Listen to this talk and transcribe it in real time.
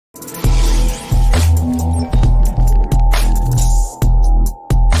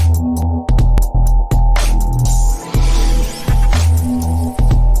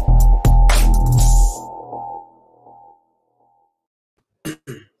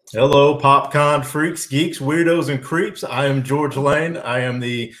Hello, PopCon freaks, geeks, weirdos, and creeps. I am George Lane. I am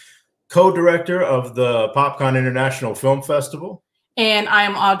the co-director of the PopCon International Film Festival. And I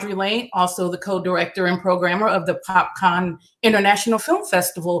am Audery Lane, also the co-director and programmer of the PopCon International Film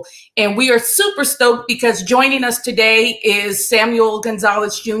Festival. And we are super stoked because joining us today is Samuel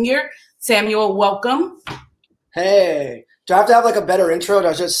Gonzalez Jr. Samuel, welcome. Hey, do I have to have like a better intro? Do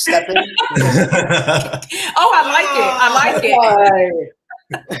I just step in? Oh, I like it. I like it.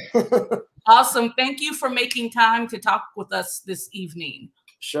 Awesome. Thank you for making time to talk with us this evening.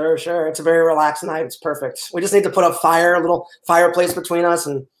 Sure. It's a very relaxed night. It's perfect. We just need to put a little fireplace between us,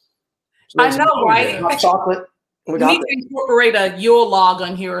 and I know, right? Hot chocolate. We need to incorporate a Yule log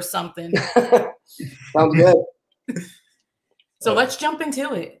on here or something. Sounds good. So let's jump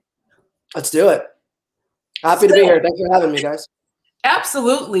into it. Let's do it. Happy to be here. Thanks for having me, guys.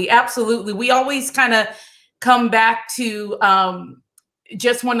 Absolutely. We always kind of come back to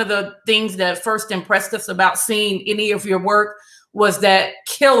just one of the things that first impressed us about seeing any of your work was that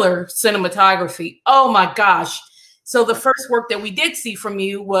killer cinematography. Oh my gosh. So the first work that we did see from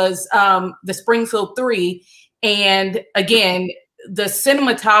you was the Springfield Three. And again, the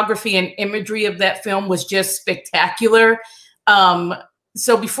cinematography and imagery of that film was just spectacular.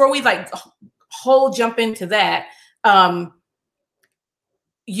 So before we jump into that,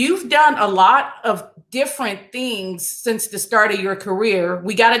 you've done a lot of different things since the start of your career.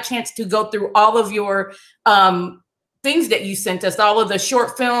 We got a chance to go through all of your things that you sent us, all of the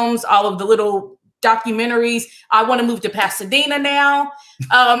short films, all of the little documentaries. I want to move to Pasadena now.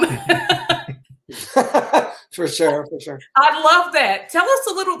 For sure. I love that. Tell us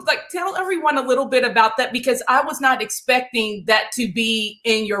a little, tell everyone a little bit about that, because I was not expecting that to be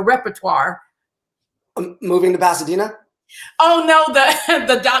in your repertoire. Moving to Pasadena? Oh no,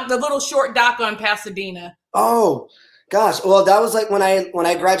 the little short doc on Pasadena. Oh gosh, well, that was like when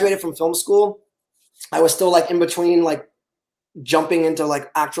I graduated from film school. I was still in between jumping into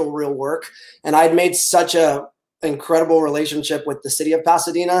actual real work, and I'd made such a incredible relationship with the city of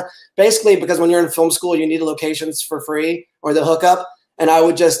Pasadena. Basically, because when you're in film school, you need locations for free or the hookup, and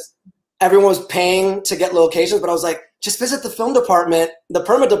everyone was paying to get locations, but I was like, just visit the film department, the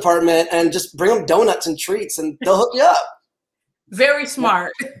permit department, and just bring them donuts and treats, and they'll hook you up. Very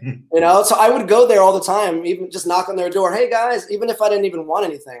smart. So I would go there all the time, even just knock on their door. Hey guys, even if I didn't even want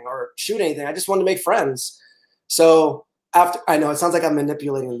anything or shoot anything, I just wanted to make friends. So I know it sounds like I'm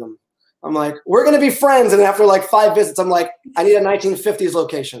manipulating them. I'm like, we're going to be friends. And after 5 visits, I'm like, I need a 1950s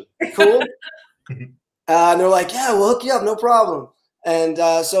location. Cool. And they're like, yeah, we'll hook you up. No problem. And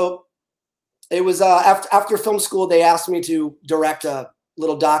so it was after film school, they asked me to direct a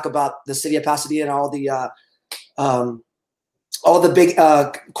little doc about the city of Pasadena and all the big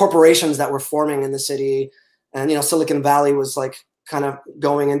corporations that were forming in the city. And, Silicon Valley was kind of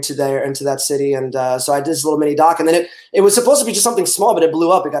going into that city. And so I did this little mini doc, and then it was supposed to be just something small, but it blew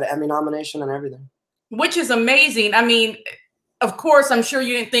up. It got an Emmy nomination and everything. Which is amazing. I mean, of course, I'm sure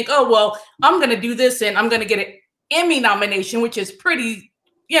you didn't think, oh, well, I'm going to do this and I'm going to get an Emmy nomination, which is pretty,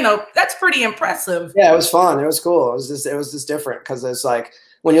 that's pretty impressive. Yeah, it was fun. It was cool. It was just different, because it's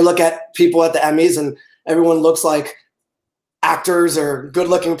when you look at people at the Emmys and everyone looks like actors or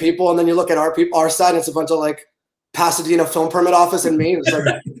good-looking people, and then you look at our side, and it's a bunch of Pasadena Film Permit Office and me. It's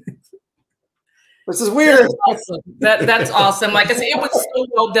this is weird. That's awesome. That's awesome. Like I said, it was so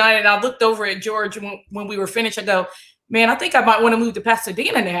well done, and I looked over at George when we were finished. I go, man, I think I might want to move to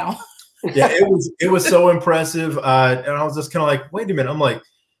Pasadena now. Yeah, it was so impressive, and I was just kind of like, wait a minute. I'm like,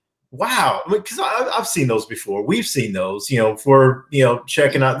 wow, because I've seen those before. We've seen those, for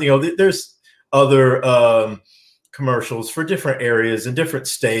checking out. There's other commercials for different areas in different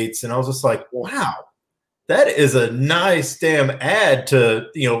states, and I was just like, wow, that is a nice damn ad to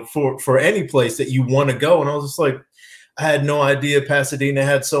for any place that you want to go. And I was just like, I had no idea Pasadena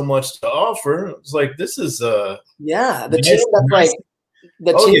had so much to offer. It was like, this is yeah, the team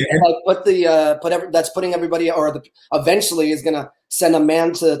that's that's putting everybody, or eventually is gonna send a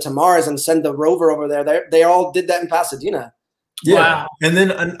man to Mars and send the rover over there. They all did that in Pasadena. Yeah. Wow. And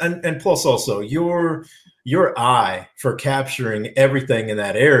then and plus also your eye for capturing everything in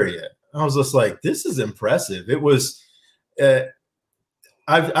that area. I was just like, this is impressive. It was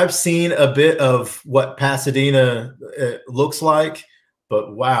I've seen a bit of what Pasadena looks like,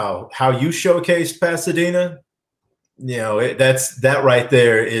 but wow, how you showcased Pasadena, that right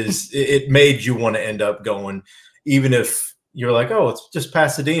there is it made you want to end up going, even if you're like, oh, it's just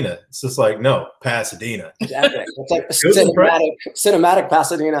Pasadena. It's just like, no, Pasadena. Exactly. It's like cinematic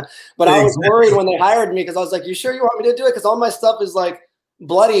Pasadena. But I was worried when they hired me, because I was like, you sure you want me to do it? Because all my stuff is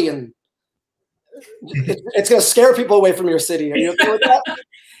bloody, and it's going to scare people away from your city. Are you okay with that?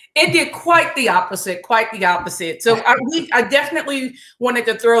 It did quite the opposite, quite the opposite. So I definitely wanted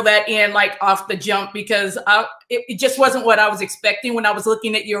to throw that in like off the jump because it just wasn't what I was expecting when I was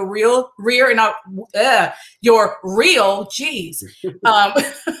looking at your rear and your reel. Geez.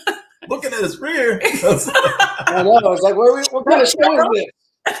 Looking at his rear. I know. I was like, what kind of show is this?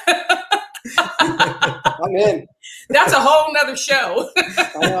 I'm in. That's a whole nother show.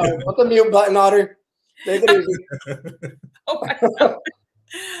 I know. Put the mute button, Audery. Take it easy. Oh my God.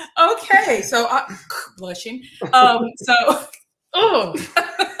 Okay, so blushing.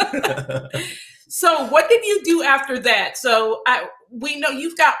 So what did you do after that? So we know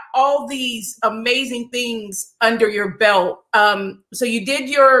you've got all these amazing things under your belt. So you did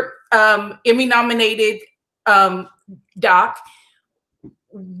your Emmy-nominated doc.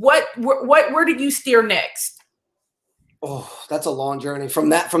 Where did you steer next? Oh, that's a long journey from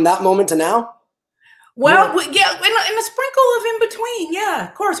that moment to now. Well, yeah, and a sprinkle of in between. Yeah,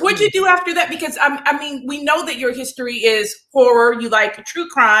 of course. What'd you do after that? Because I mean, we know that your history is horror. You like true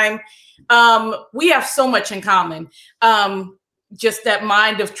crime. We have so much in common. Just that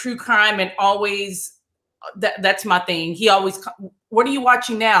mind of true crime and always that's my thing. He always, what are you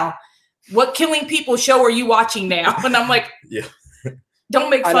watching now? What killing people show are you watching now? And I'm like, yeah. Don't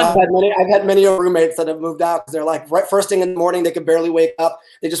make fun. I've had many roommates that have moved out because they're like, right first thing in the morning, they can barely wake up.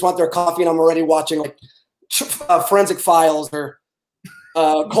 They just want their coffee, and I'm already watching like Forensic Files or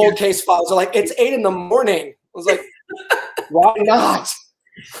Cold Case Files. They're like, it's 8 in the morning. I was like, why not?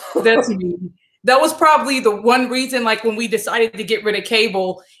 That's me. That was probably the one reason, like when we decided to get rid of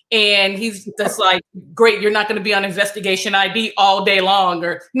cable, and he's just like, great, you're not going to be on Investigation ID all day long.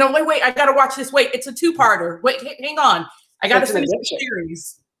 Or no, wait, I got to watch this. Wait, it's a 2-parter. Wait, hang on. I got to finish the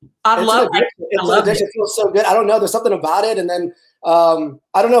series. I love it. It feels so good. I don't know. There's something about it. And then,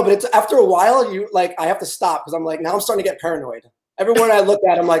 I don't know, but it's after a while, I have to stop because I'm like, now I'm starting to get paranoid. Everyone I look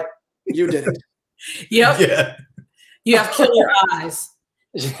at, I'm like, you did it. Yep. Yeah. You have killer eyes.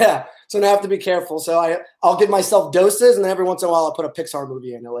 Yeah. So now I have to be careful. So I'll give myself doses, and then every once in a while I'll put a Pixar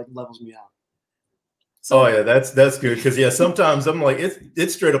movie in. It like levels me out. Oh yeah, that's good because yeah, sometimes I'm like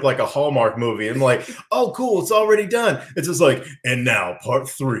it's straight up like a Hallmark movie. I'm like, oh cool, it's already done. It's just like, and now part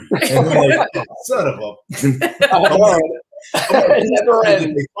 3. And I'm like, oh, son of a.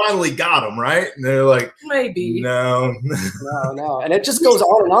 They finally got him right, and they're like, maybe no, and it just goes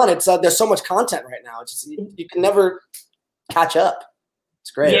on and on. It's there's so much content right now. It's just you can never catch up. It's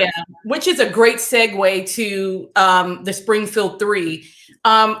great. Yeah, which is a great segue to the Springfield 3.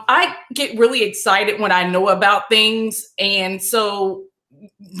 I get really excited when I know about things. And so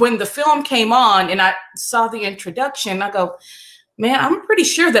when the film came on and I saw the introduction, I go, man, I'm pretty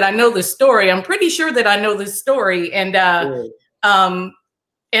sure that I know this story. I'm pretty sure that I know this story. And I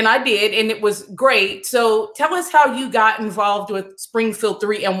did, and it was great. So tell us how you got involved with Springfield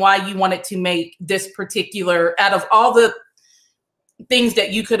 3 and why you wanted to make this particular, out of all the things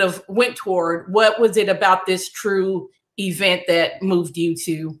that you could have went toward, what was it about this true event that moved you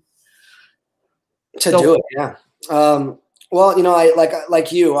to do it? Yeah. Well, you know, I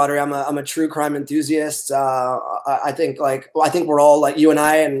like you, Audery. I'm a true crime enthusiast. I think we're all like you and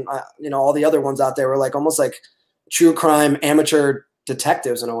I, and you know, all the other ones out there. We're like almost like true crime amateur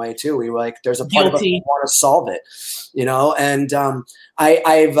detectives in a way too. We like there's a part of us that want to solve it, you know. And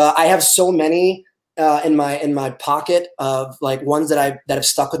I have so many in my pocket of like ones that have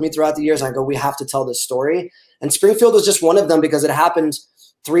stuck with me throughout the years. And I go, we have to tell this story. And Springfield was just one of them because it happened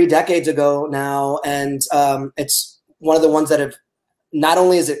 3 decades ago now. And it's one of the ones that have, not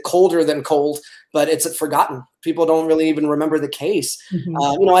only is it colder than cold, but it's forgotten. People don't really even remember the case.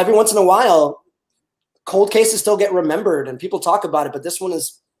 Mm-hmm. You know, every once in a while, cold cases still get remembered and people talk about it, but this one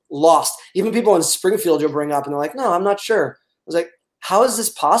is lost. Even people in Springfield you'll bring up and they're like, no, I'm not sure. I was like, how is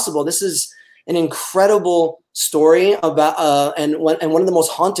this possible? This is an incredible story about and one of the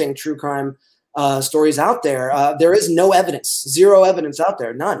most haunting true crime stories out there. There is no evidence, zero evidence out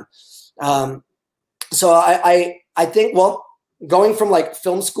there, none. So I think, well, going from like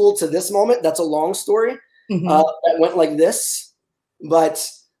film school to this moment, that's a long story. Mm-hmm. That went like this, but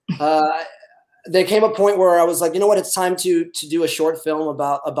there came a point where I was like, you know what, it's time to do a short film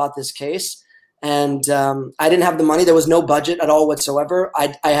about this case. And I didn't have the money. There was no budget at all whatsoever.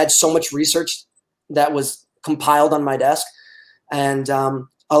 I had so much research that was compiled on my desk, and a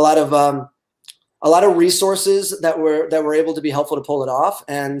lot of resources that were able to be helpful to pull it off.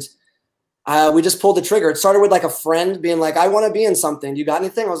 And we just pulled the trigger. It started with like a friend being like, I want to be in something. You got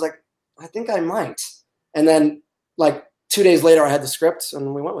anything? I was like, I think I might. And then like 2 days later, I had the script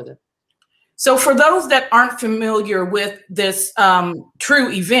and we went with it. So for those that aren't familiar with this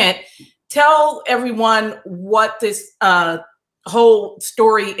true event, tell everyone what this whole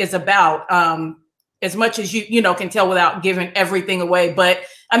story is about, as much as you can tell without giving everything away. But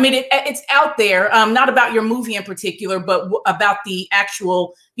I mean, it's out there, not about your movie in particular, but about the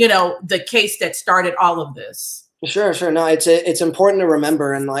actual, the case that started all of this. Sure. No, it's important to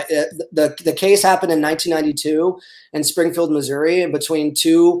remember. And like the case happened in 1992 in Springfield, Missouri, between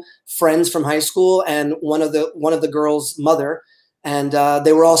two friends from high school and one of the girls' mother, and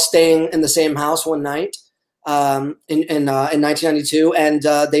they were all staying in the same house one night in 1992, and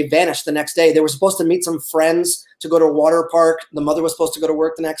they vanished the next day. They were supposed to meet some friends to go to a water park. The mother was supposed to go to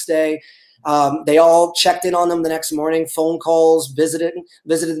work the next day. They all checked in on them the next morning, phone calls, visited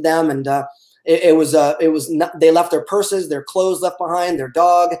them, and it was not, they left their purses, their clothes left behind, their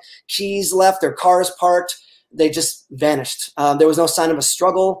dog, keys left, their cars parked. They just vanished. There was no sign of a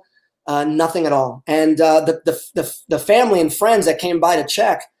struggle, nothing at all. And the family and friends that came by to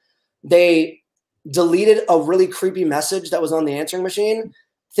check, they deleted a really creepy message that was on the answering machine,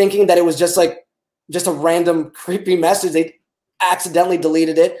 thinking that it was just a random creepy message. They accidentally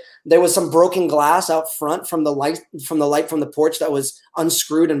deleted it. There was some broken glass out front from the light from the porch that was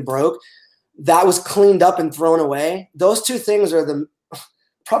unscrewed and broke. That was cleaned up and thrown away. Those two things are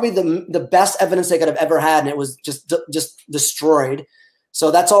probably the best evidence they could have ever had, and it was just destroyed.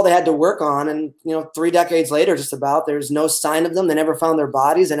 So that's all they had to work on. And 3 decades later, just about, there's no sign of them. They never found their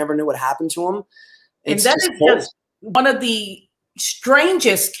bodies. They never knew what happened to them. And that is just one of the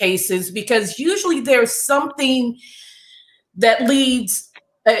strangest cases, because usually there's something that leads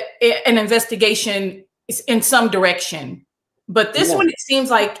an investigation in some direction. But this one, it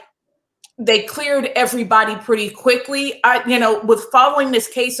seems like they cleared everybody pretty quickly. With following this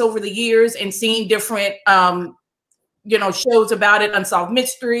case over the years and seeing different, shows about it, Unsolved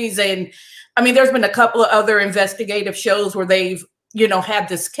Mysteries. And I mean, there's been a couple of other investigative shows where they've, had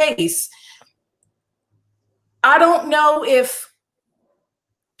this case. I don't know if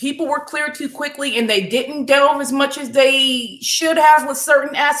people were cleared too quickly and they didn't delve as much as they should have with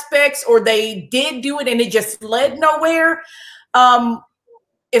certain aspects, or they did do it and it just led nowhere.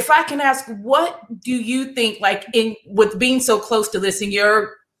 If I can ask, what do you think, with being so close to this, in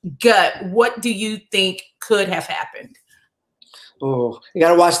your gut, what do you think could have happened? Oh, you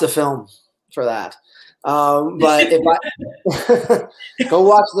got to watch the film for that. But go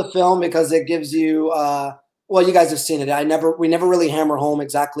watch the film, because it gives you, well, you guys have seen it. We never really hammer home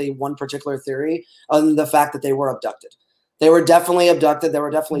exactly one particular theory, other than the fact that they were abducted. They were definitely abducted. They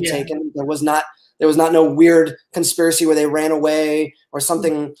were definitely taken. There was not no weird conspiracy where they ran away or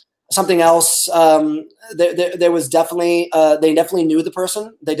something else. There was definitely, they definitely knew the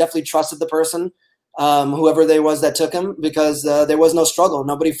person. They definitely trusted the person, whoever they was that took him, because there was no struggle.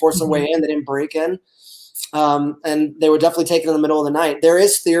 Nobody forced their way in. They didn't break in. And they were definitely taken in the middle of the night. There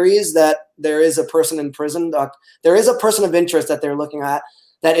is theories that there is a person in prison. There is a person of interest that they're looking at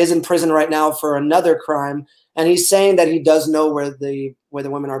that is in prison right now for another crime. And he's saying that he does know where the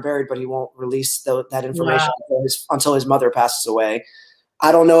women are buried, but he won't release that information until his mother passes away.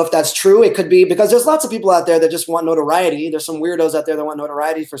 I don't know if that's true. It could be, because there's lots of people out there that just want notoriety. There's some weirdos out there that want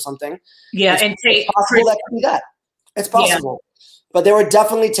notoriety for something. Yeah, it's possible that could be that. It's possible. Yeah. But they were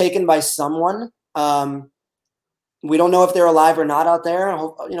definitely taken by someone. We don't know if they're alive or not out there.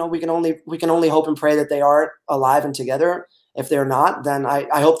 We can only hope and pray that they are alive and together. If they're not, then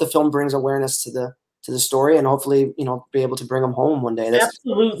I hope the film brings awareness to the story, and hopefully, be able to bring them home one day.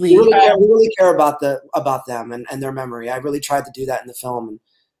 Absolutely. We really care about them and their memory. I really tried to do that in the film and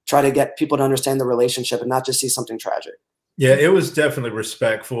try to get people to understand the relationship and not just see something tragic. Yeah, it was definitely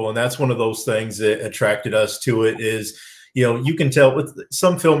respectful. And that's one of those things that attracted us to it is, you can tell with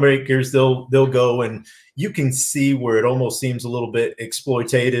some filmmakers, they'll go and you can see where it almost seems a little bit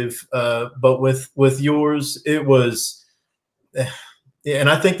exploitative. But with yours, it was, and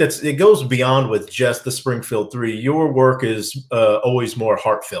I think it goes beyond with just the Springfield Three. Your work is always more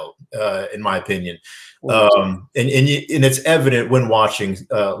heartfelt, in my opinion, and it's evident when watching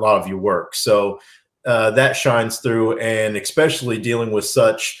a lot of your work. So that shines through, and especially dealing with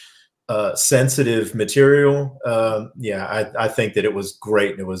such sensitive material. I think that it was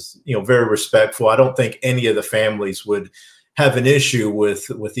great, and it was very respectful. I don't think any of the families would have an issue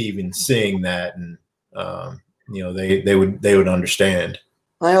with even seeing that, and they would understand.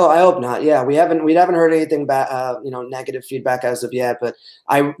 I hope not. Yeah, we haven't heard anything negative feedback as of yet. But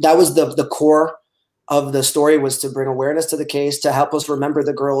that was the core of the story, was to bring awareness to the case, to help us remember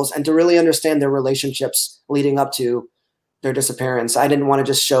the girls, and to really understand their relationships leading up to their disappearance. I didn't want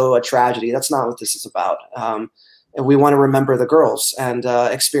to just show a tragedy. That's not what this is about. And we want to remember the girls and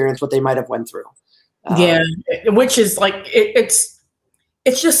experience what they might have went through. Which is like it's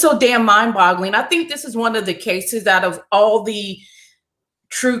it's just so damn mind-boggling. I think this is one of the cases out of all the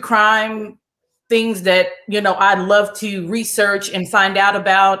true crime things that, you know, I'd love to research and find out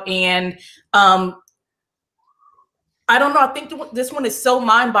about. And I don't know. I think this one is so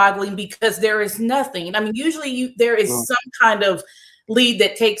mind-boggling because there is nothing. I mean, usually there is some kind of lead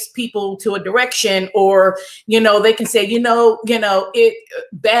that takes people to a direction, or, you know, they can say,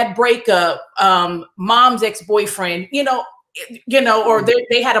 bad breakup, mom's ex-boyfriend, or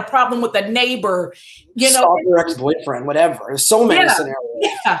they had a problem with a neighbor, stalker ex-boyfriend, whatever. There's so many scenarios.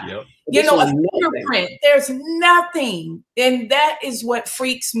 Yeah. Yep. A fingerprint. There's nothing. And that is what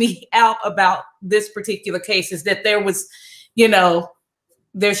freaks me out about this particular case, is that there was,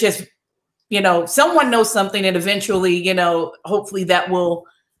 there's just, someone knows something, and eventually, hopefully that will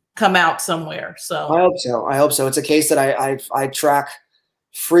come out somewhere. So I hope so. I hope so. It's a case that I track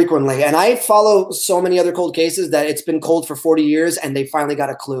frequently, and I follow so many other cold cases that it's been cold for 40 years and they finally got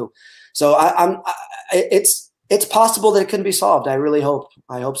a clue. So it's possible that it can be solved. I really hope.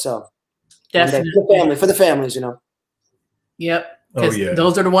 I hope so. Definitely. For the families, Yep. Because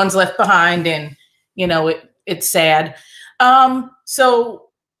those are the ones left behind, and it's sad. So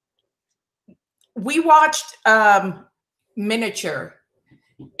we watched Miniature,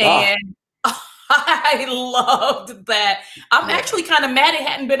 and I loved that. I'm actually kind of mad it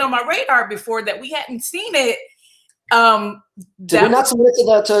hadn't been on my radar before, that we hadn't seen it. Did we not submit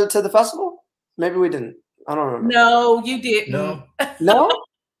it to the festival? Maybe we didn't. I don't remember. No, you didn't. No?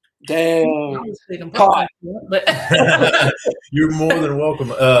 Dang. But you're more than welcome.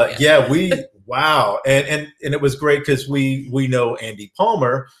 Wow. And it was great because we know Andy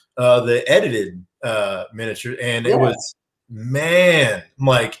Palmer, the edited Miniature, and it was, man,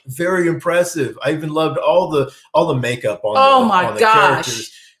 like, very impressive. I even loved all the makeup on the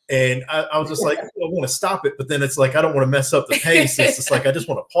characters. And I was just like, I want to stop it, but then it's like, I don't want to mess up the pace. It's just like, I just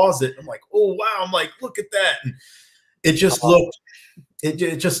want to pause it. I'm like, oh wow. I'm like, look at that. And it just looked,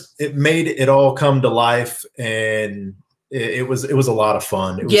 it made it all come to life, and it was a lot of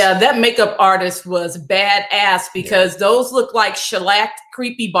fun. That makeup artist was badass, because those look like shellacked,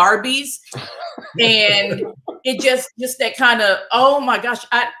 creepy Barbies, and it just that kind of, oh my gosh,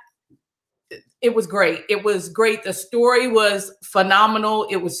 it was great. It was great. The story was phenomenal.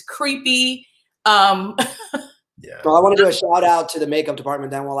 It was creepy. Well, I want to do a shout out to the makeup department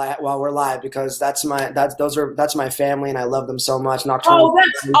then while we're live, because that's my family, and I love them so much. Nocturnal. Oh,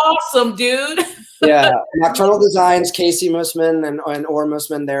 that's awesome, dude. Nocturnal Designs, Casey Musman and Orr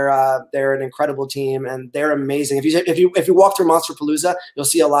Musman, they're an incredible team, and they're amazing. If you walk through Monsterpalooza, you'll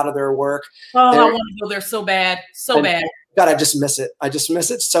see a lot of their work. Oh, I want to go there so bad, bad. God, I just miss it. I just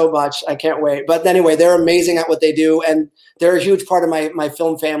miss it so much. I can't wait. But anyway, they're amazing at what they do, and they're a huge part of my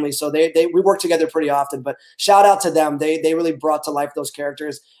film family. So we work together pretty often. But shout out to them. They really brought to life those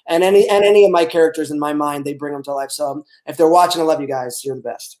characters, and any of my characters in my mind, they bring them to life. So if they're watching, I love you guys. You're the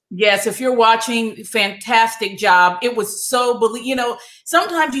best. Yes, if you're watching, fantastic job. It was so,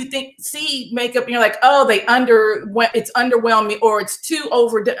 sometimes you see makeup and you're like, oh, it's underwhelming, or it's too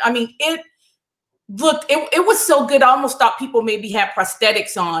overdone. I mean, Look, it was so good. I almost thought people maybe had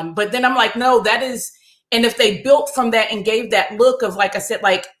prosthetics on, but then I'm like, no, that is, and if they built from that and gave that look of, like I said,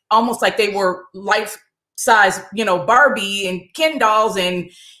 like almost like they were life-size, Barbie and Ken dolls,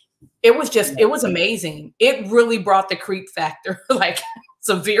 and it was amazing. It really brought the creep factor, like,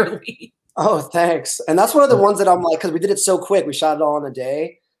 severely. Oh, thanks. And that's one of the ones that I'm like, because we did it so quick. We shot it all in a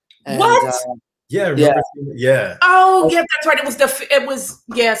day. And, what? Yeah. Oh, yeah, that's right. It was.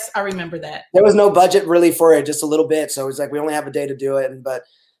 Yes, I remember that. There was no budget really for it, just a little bit. So it was like, we only have a day to do it.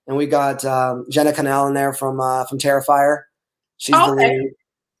 And we got Jenna Canal in there from Terrifier. She's the lead,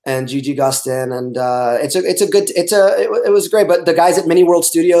 and Gigi Gustin. And it was great. But the guys at Mini World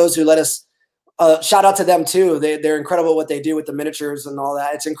Studios who let us, shout out to them too. They're incredible what they do with the miniatures and all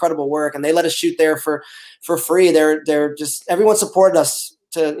that. It's incredible work. And they let us shoot there for free. They're just, everyone supported us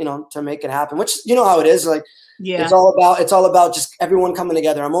to make it happen, which how it is. Like, it's all about just everyone coming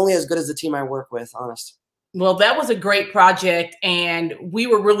together. I'm only as good as the team I work with, honest. Well, that was a great project, and we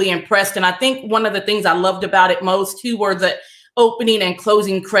were really impressed. And I think one of the things I loved about it most too were the opening and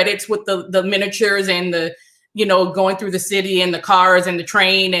closing credits with the miniatures and the, going through the city and the cars and the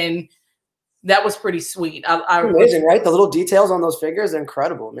train, and that was pretty sweet. Amazing, right? The little details on those figures are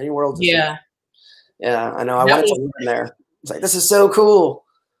incredible. Many worlds. Yeah, I know. I wanted to live in there. It's like, this is so cool.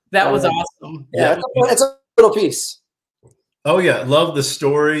 That was awesome. Yeah, it's a little piece. Oh yeah, love the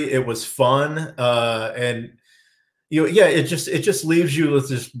story. It was fun, and it just leaves you with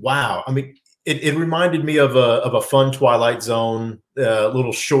this wow. I mean, it reminded me of a fun Twilight Zone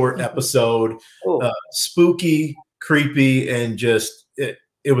little short episode, spooky, creepy, and just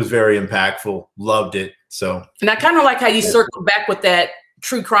it was very impactful. Loved it. So, and I kind of like how you circle back with that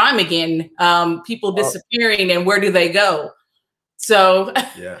true crime again. People disappearing, and where do they go? So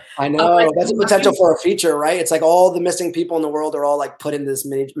yeah, I know that's a potential for a feature, right? It's like all the missing people in the world are all like put in this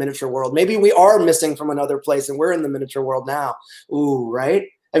miniature world. Maybe we are missing from another place, and we're in the miniature world now. Ooh, right?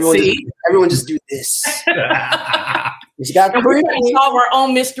 Everyone just do this. It's got and we're trying to solve our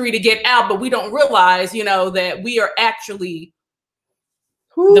own mystery to get out, but we don't realize, you know, that we are actually.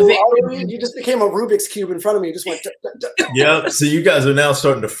 You just became a Rubik's Cube in front of me. You just went. Yeah. So you guys are now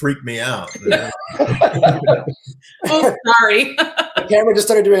starting to freak me out. Oh, sorry. The camera just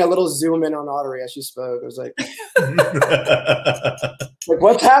started doing a little zoom in on Audery as she spoke. It was like,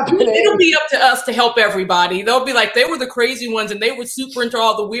 what's happening? It'll be up to us to help everybody. They'll be like, they were the crazy ones and they were super into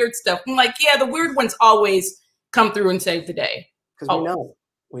all the weird stuff. I'm like, yeah, the weird ones always come through and save the day. Because we know.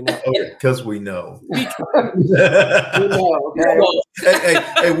 We know. Because we know. We know. Okay.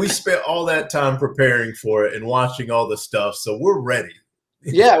 Hey, we spent all that time preparing for it and watching all the stuff, so we're ready.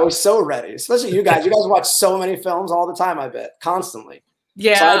 Yeah, we're so ready. Especially you guys. You guys watch so many films all the time, I bet. Constantly.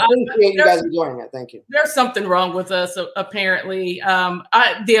 Yeah. So I appreciate you guys enjoying it. Thank you. There's something wrong with us, apparently.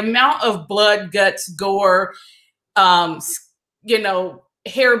 The amount of blood, guts, gore, you know,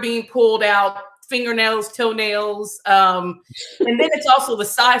 hair being pulled out, fingernails, toenails, and then it's also the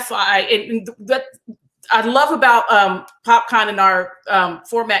sci-fi. And that I love about PopCon in our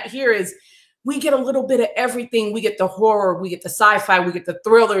format here is we get a little bit of everything. We get the horror, we get the sci-fi, we get the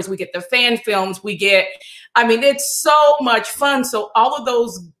thrillers, we get the fan films, we get, I mean, it's so much fun. So all of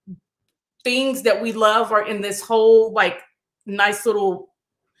those things that we love are in this whole like nice little,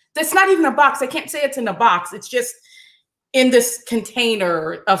 that's not even a box. I can't say it's in a box. It's just in this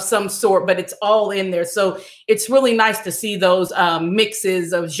container of some sort, but it's all in there. So it's really nice to see those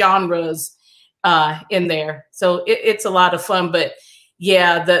mixes of genres in there. So it's a lot of fun, but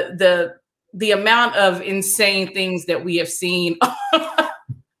yeah, the amount of insane things that we have seen.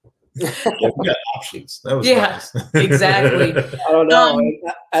 We got options. That was nice. Exactly. I don't know.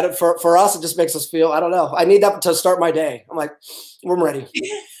 For us, it just makes us feel, I don't know. I need that to start my day. I'm like, I'm ready.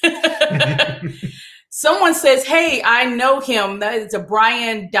 Someone says, hey, I know him. That is a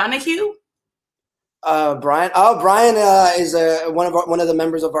Brian Donahue. Brian. Oh, Brian is one of the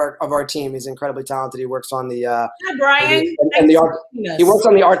members of our team. He's incredibly talented. He works on the Hi, Brian. and the art. He works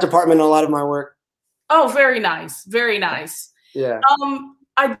on the art department in a lot of my work. Oh, very nice. Very nice. Yeah.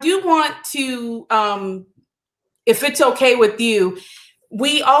 I do want to, if it's okay with you,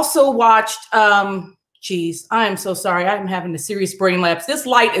 we also watched. Geez, I am so sorry. I'm having a serious brain lapse. This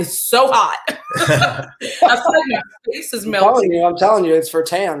light is so hot. I feel like my face is melting. I'm telling you, it's for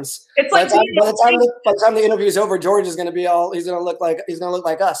tans. It's like by the time the interview is over, George is going to be he's going to look like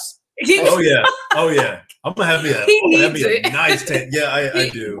us. Oh yeah. I'm gonna have me a nice tan. Yeah, I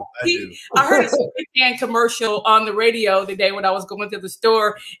do. I heard a spray tan commercial on the radio today when I was going to the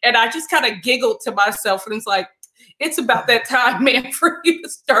store, and I just kind of giggled to myself, and it's like, it's about that time, man, for you to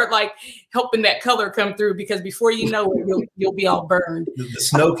start like helping that color come through, because before you know it, you'll be all burned. The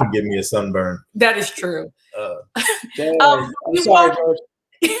snow can give me a sunburn. That is true. I'm sorry, George.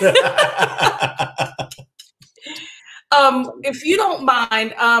 If you don't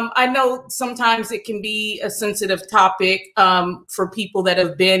mind, I know sometimes it can be a sensitive topic for people that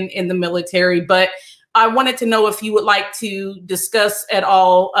have been in the military, but I wanted to know if you would like to discuss at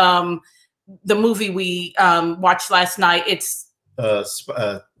all the movie we watched last night. It's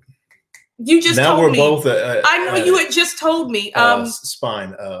you just now told we're me. Both I know you had just told me.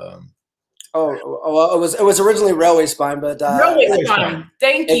 Spine. Well, it was originally Railway Spine, but Railway Spine.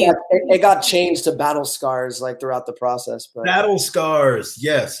 Thank you. It got changed to Battle Scars like throughout the process. But Battle Scars.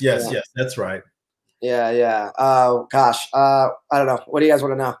 Yes. That's right. Yeah. Gosh. I don't know. What do you guys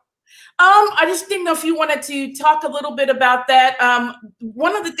want to know? I just didn't know if you wanted to talk a little bit about that.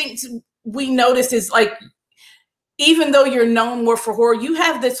 One of the things we noticed is like, even though you're known more for horror, you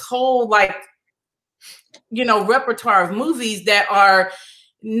have this whole like, repertoire of movies that are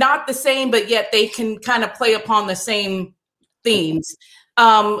not the same, but yet they can kind of play upon the same themes.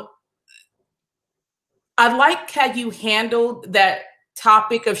 I like how you handled that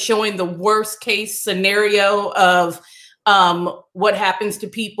topic of showing the worst case scenario of what happens to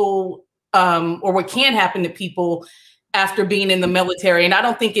people or what can happen to people after being in the military. And I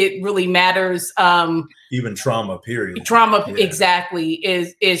don't think it really matters. Even trauma, period. Trauma, yeah. Exactly,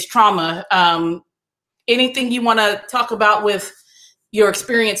 is trauma. Anything you want to talk about with your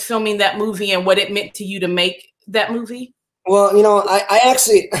experience filming that movie and what it meant to you to make that movie? Well, I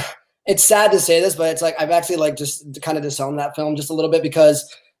actually, it's sad to say this, but it's like, I've actually like just kind of disowned that film just a little bit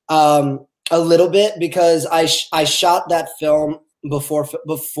because I shot that film before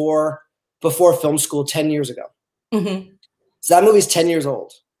film school 10 years ago. Mm-hmm. So that movie's 10 years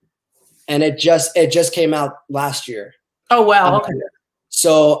old, and it just came out last year. Oh wow! Okay.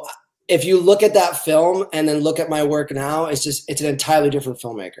 So if you look at that film and then look at my work now, it's an entirely different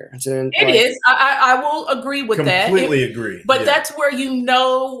filmmaker. It is. I will agree with that. Completely agree. But that's where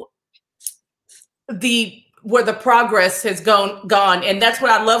where the progress has gone, and that's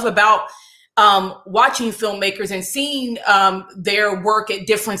what I love about watching filmmakers and seeing their work at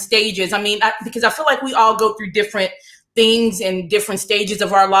different stages. I mean, because I feel like we all go through different things and different stages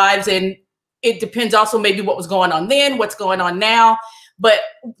of our lives, and it depends also maybe what was going on then, what's going on now, but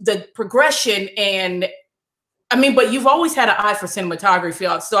the progression. And I mean, but you've always had an eye for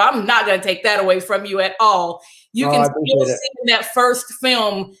cinematography, so I'm not going to take that away from you at all. You can still see in that first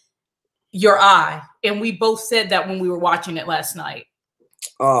film your eye, and we both said that when we were watching it last night.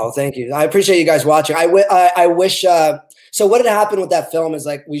 Oh, thank you. I appreciate you guys watching. I wish. So what had happened with that film is,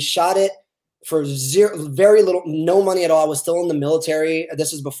 like, we shot it for very little, no money at all. I was still in the military.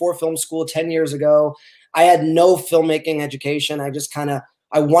 This is before film school 10 years ago. I had no filmmaking education. I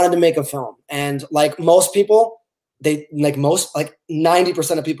wanted to make a film. And like most people, like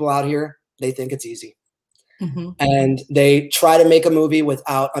 90% of people out here, they think it's easy. Mm-hmm. And they try to make a movie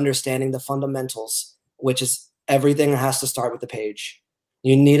without understanding the fundamentals, which is everything has to start with the page.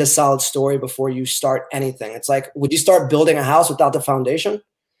 You need a solid story before you start anything. It's like, would you start building a house without the foundation?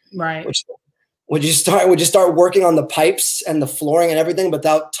 Right. Would you start working on the pipes and the flooring and everything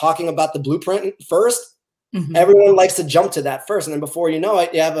without talking about the blueprint first? Mm-hmm. Everyone likes to jump to that first. And then before you know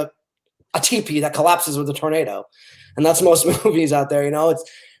it, you have a teepee that collapses with a tornado. And that's most movies out there.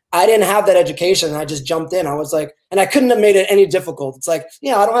 I didn't have that education. I just jumped in. I was like, and I couldn't have made it any difficult. It's like,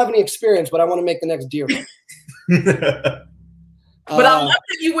 yeah, I don't have any experience, but I want to make the next deer. But I love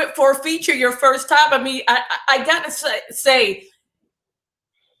that you went for a feature your first time. I mean, I gotta say,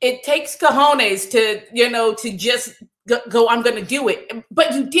 it takes cojones to just go. I'm going to do it,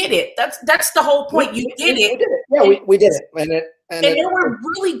 but you did it. That's the whole point. You did it. We did it. Yeah, we did it. And there were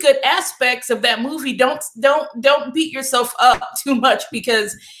really good aspects of that movie. Don't beat yourself up too much,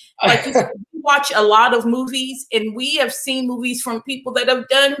 because like you watch a lot of movies, and we have seen movies from people that have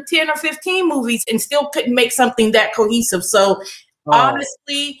done 10 or 15 movies and still couldn't make something that cohesive. So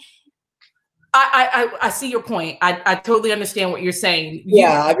honestly, I see your point. I totally understand what you're saying.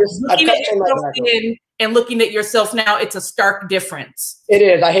 Yeah, and looking at yourself now, it's a stark difference. It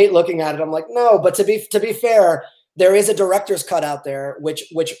is. I hate looking at it. I'm like, no, but to be fair, there is a director's cut out there which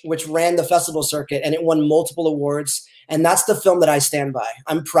ran the festival circuit, and it won multiple awards. And that's the film that I stand by.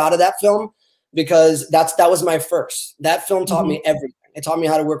 I'm proud of that film because that was my first. That film taught me everything. It taught me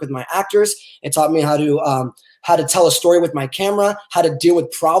how to work with my actors. It taught me how to tell a story with my camera, how to deal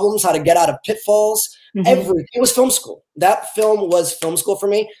with problems, how to get out of pitfalls. Everything. It was film school. That film was film school for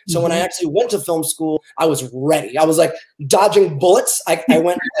me. So when I actually went to film school, I was ready. I was like dodging bullets. I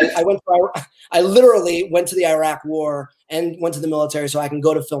literally went to the Iraq War and went to the military so I can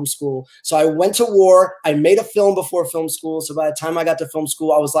go to film school. So I went to war. I made a film before film school. So by the time I got to film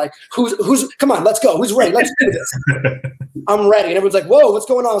school, I was like, who's come on, let's go. Who's ready? Let's do this. I'm ready. And everyone's like, whoa, what's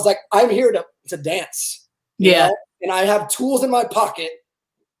going on? I was like, I'm here to dance. Yeah. And I have tools in my pocket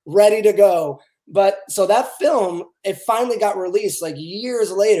ready to go. But so that film, it finally got released like years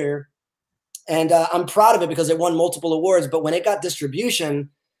later. And I'm proud of it because it won multiple awards. But when it got distribution,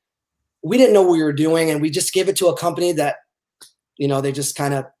 we didn't know what we were doing. And we just gave it to a company that,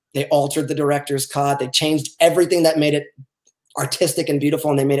 they altered the director's cut. They changed everything that made it artistic and beautiful.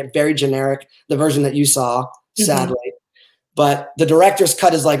 And they made it very generic, the version that you saw, sadly. But the director's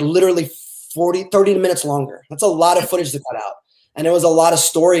cut is like literally 30 minutes longer. That's a lot of footage to cut out. And there was a lot of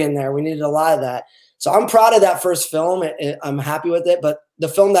story in there. We needed a lot of that. So I'm proud of that first film. I'm happy with it. But the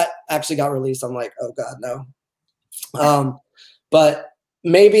film that actually got released, I'm like, oh God, no. But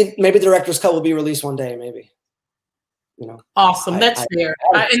maybe the director's cut will be released one day, maybe. Awesome. That's fair.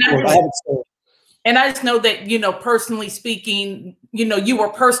 And I just know that, personally speaking, you were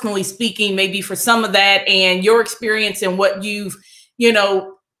personally speaking maybe for some of that, and your experience and what you've,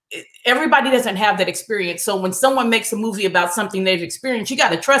 everybody doesn't have that experience. So when someone makes a movie about something they've experienced, you got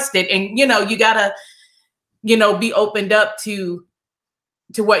to trust it. And, you got to, be opened up to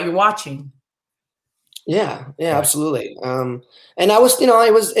what you're watching. Yeah, absolutely. And I was,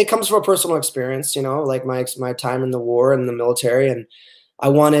 it comes from a personal experience, like my time in the war and the military. And I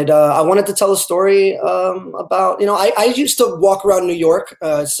wanted to tell a story about, I used to walk around New York.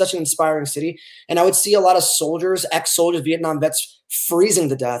 It's such an inspiring city. And I would see a lot of soldiers, ex-soldiers, Vietnam vets freezing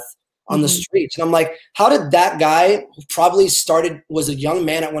to death on the streets. And I'm like, how did that guy who probably was a young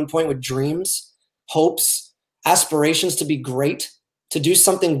man at one point with dreams, hopes, aspirations to be great, to do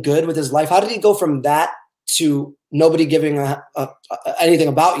something good with his life? How did he go from that to nobody giving anything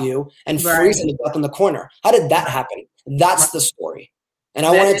about you and freezing to death in the corner? How did that happen? That's the story. And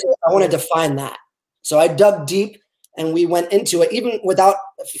I wanted to find that. So I dug deep and we went into it, even without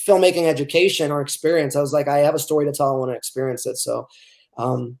filmmaking education or experience. I was like, I have a story to tell. I want to experience it. So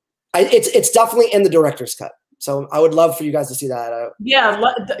it's definitely in the director's cut. So I would love for you guys to see that.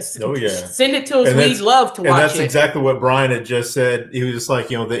 Send it to us. We'd love to watch it. And that's exactly what Brian had just said. He was just like,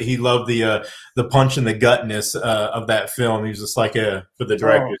 that he loved the punch in the gutness of that film. He was just like, for the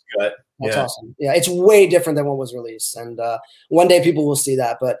director's cut. That's awesome. Yeah, it's way different than what was released, and one day people will see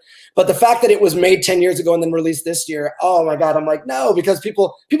that. But the fact that it was made 10 years ago and then released this year, oh my God, I'm like, no, because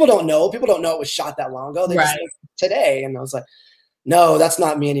people don't know. People don't know it was shot that long ago. They just know today, and I was like, no, that's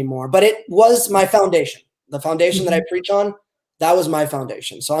not me anymore. But it was my foundation. The foundation that I preach on, that was my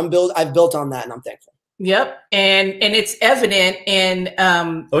foundation. So I've built on that, and I'm thankful. Yep, and it's evident in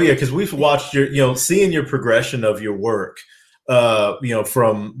because we've watched your seeing your progression of your work.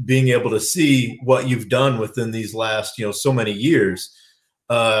 From being able to see what you've done within these last, so many years.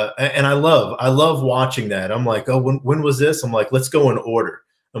 And I love watching that. I'm like, oh, when was this? I'm like, let's go in order.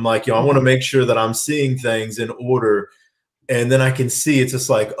 I'm like, I want to make sure that I'm seeing things in order. And then I can see it's just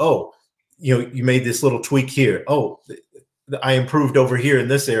like, oh, you made this little tweak here. Oh, I improved over here in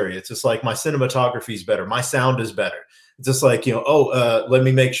this area. It's just like my cinematography is better. My sound is better. It's just like, let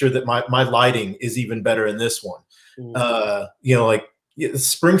me make sure that my lighting is even better in this one. Like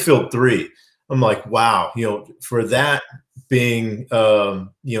Springfield 3, I'm like, wow, for that being,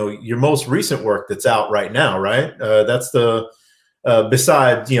 your most recent work that's out right now, right? That's the,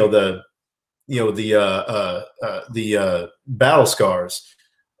 besides, the Battle Scars,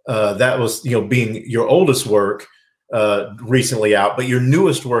 that was, being your oldest work, recently out, but your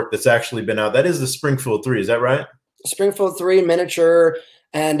newest work that's actually been out, that is the Springfield 3. Is that right? Springfield 3 miniature.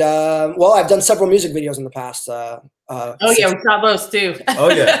 And I've done several music videos in the past. We saw those too.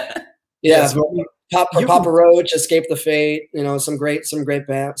 Papa Roach, Escape the Fate. Some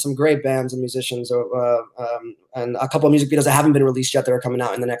great bands and musicians. And a couple of music videos that haven't been released yet that are coming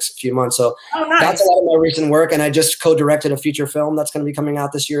out in the next few months. So that's a lot of my recent work. And I just co-directed a feature film that's going to be coming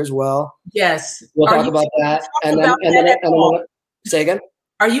out this year as well. Yes, we'll talk about that. And then say again.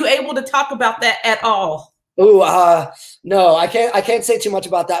 Are you able to talk about that at all? Ooh, no, I can't say too much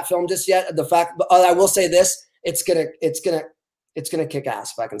about that film just yet. The fact, but I will say this: it's gonna kick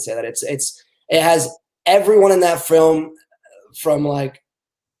ass. If I can say that, it has everyone in that film, from like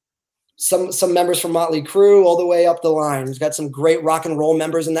some members from Motley Crue all the way up the line. It's got some great rock and roll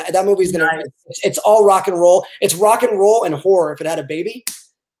members in that. That movie's it's all rock and roll. It's rock and roll and horror. If it had a baby.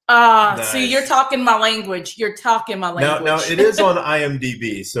 See, you're talking my language. You're talking my language. Now it is on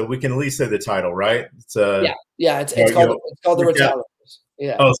IMDb, so we can at least say the title, right? It's it's called The Retaliators.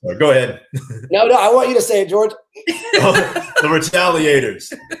 Yeah. Oh, sorry. Go ahead. No, I want you to say it, George. The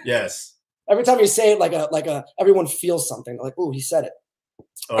Retaliators. Yes. Every time you say it, like everyone feels something. Like, ooh, he said it.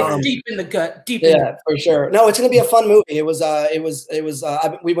 Deep in the gut. For sure. No, it's going to be a fun movie. It was.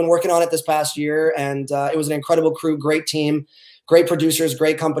 We've been working on it this past year, and it was an incredible crew, great team. Great producers,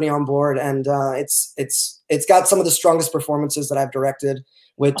 great company on board, and it's got some of the strongest performances that I've directed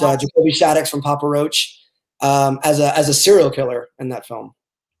with Jacoby Shaddix from Papa Roach as a serial killer in that film.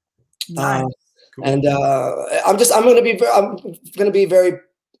 Nice. Cool. And I'm going to be very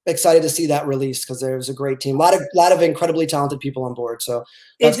excited to see that release because there's a great team, a lot of incredibly talented people on board. So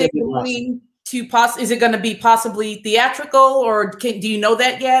is it going to be possibly theatrical, or do you know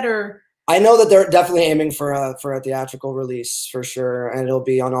that yet, or? I know that they're definitely aiming for a theatrical release for sure, and it'll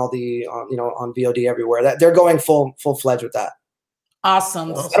be on all the on VOD everywhere. That they're going full fledged with that.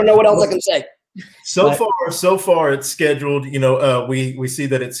 Awesome. I don't know what else I can say. So far it's scheduled. We see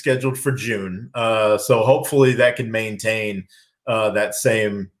that it's scheduled for June. So hopefully that can maintain that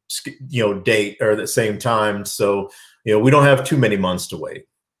same date or the same time. So we don't have too many months to wait.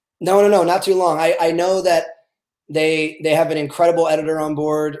 No, not too long. I know that. They have an incredible editor on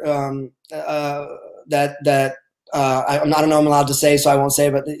board I don't know I'm allowed to say, so I won't say,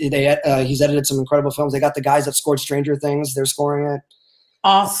 but he's edited some incredible films. They got the guys that scored Stranger Things. They're scoring it.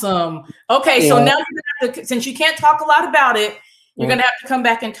 Awesome. Okay, so now you're gonna have to, since you can't talk a lot about it, you're gonna have to come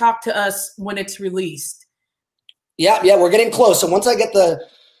back and talk to us when it's released. Yeah, we're getting close. So once I get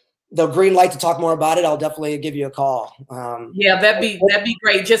the green light to talk more about it, I'll definitely give you a call. That'd be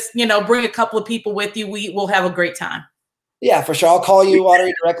great. Just bring a couple of people with you. We'll have a great time. Yeah, for sure. I'll call you,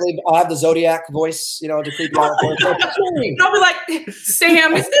 Audery, directly. I'll have the Zodiac voice, to creep you out. I'll be like,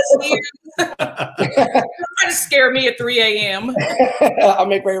 Sam, is this you? Trying to scare me at 3 a.m. I'll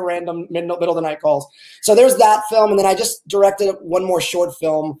make very random middle of the night calls. So there's that film, and then I just directed one more short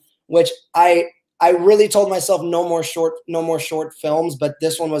film, which I really told myself no more short films, but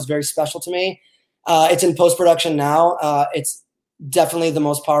this one was very special to me. It's in post-production now. It's definitely the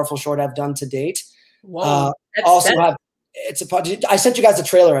most powerful short I've done to date. Whoa. I sent you guys a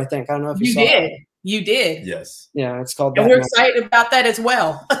trailer, I think. I don't know if you saw it. You did. Yes. Yeah, it's called. And we're excited about that as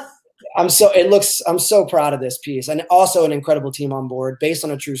well. I'm so proud of this piece, and also an incredible team on board, based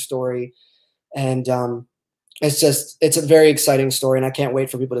on a true story. And it's a very exciting story, and I can't wait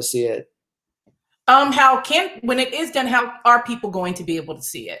for people to see it. When it is done, how are people going to be able to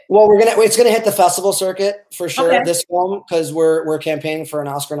see it? Well, it's gonna hit the festival circuit for sure. Okay. This film, because we're campaigning for an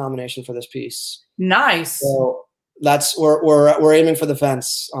Oscar nomination for this piece. Nice. So that's we're aiming for the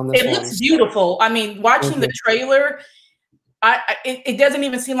fence on this. It looks beautiful. I mean, watching the trailer, it doesn't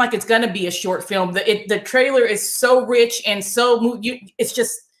even seem like it's gonna be a short film. The trailer is so rich and so it's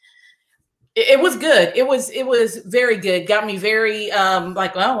just. It was good. It was very good. Got me very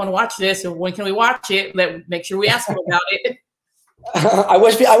like, well, I want to watch this. And when can we watch it? Make sure we ask them about it. I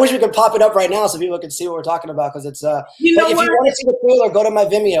wish we could pop it up right now so people can see what we're talking about, because it's if you want to see the trailer, go to my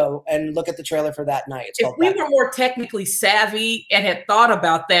Vimeo and look at the trailer for That Night. If we were more technically savvy and had thought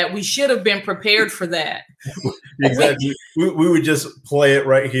about that, we should have been prepared for that. Exactly. we would just play it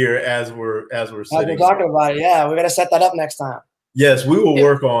right here as we're sitting. We're talking about it. Yeah, we got to set that up next time. Yes, we will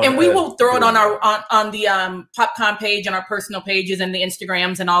work on, and we will throw it on our on the PopCon page and our personal pages and the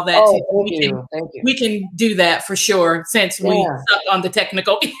Instagrams and all that. Oh, too. Thank you. We can do that for sure, since we suck on the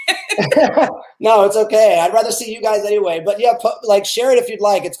technical. No, it's okay. I'd rather see you guys anyway. But yeah, share it if you'd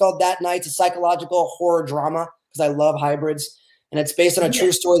like. It's called That Night. It's a psychological horror drama, because I love hybrids, and it's based on a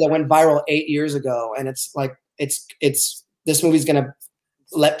true story that went viral 8 years ago. And it's like this movie's gonna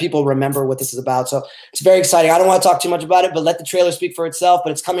let people remember what this is about. So it's very exciting. I don't want to talk too much about it, but let the trailer speak for itself.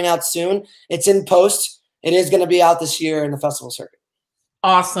 But it's coming out soon. It's in post. It is going to be out this year in the festival circuit.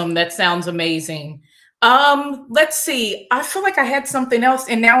 Awesome. That sounds amazing. Let's see. I feel like I had something else,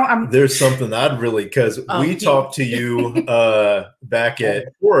 and now there's something I'd really, because we talked to you back at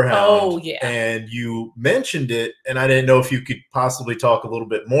Horror Hound. Oh, yeah. And you mentioned it, and I didn't know if you could possibly talk a little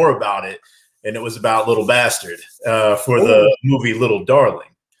bit more about it. And it was about Little Bastard for the movie Little Darling.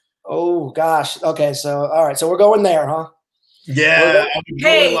 Oh, gosh. Okay, so, all right. So we're going there, huh? Yeah.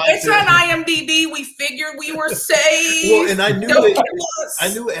 Hey, it's on IMDb. We figured we were safe. Well, and I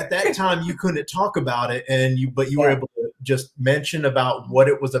knew at that time you couldn't talk about it, but you were able to just mention about what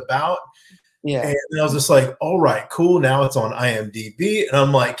it was about. Yeah. And I was just like, all right, cool. Now it's on IMDb. And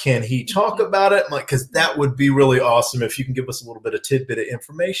I'm like, can he talk about it? I'm like, because that would be really awesome if you can give us a little bit of tidbit of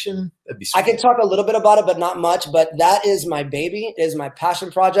information. That'd be sweet. I can talk a little bit about it, but not much. But that is my baby. It is my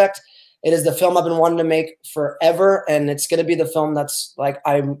passion project. It is the film I've been wanting to make forever. And it's going to be the film that's like,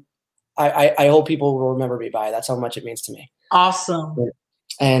 I hope people will remember me by. That's how much it means to me. Awesome.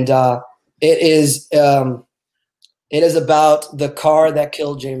 And it is about the car that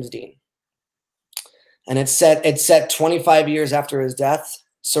killed James Dean. And it's set 25 years after his death,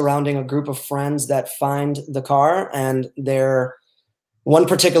 surrounding a group of friends that find the car, and they're one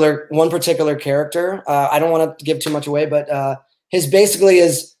particular character. I don't want to give too much away, but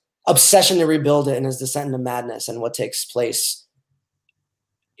his obsession to rebuild it and his descent into madness and what takes place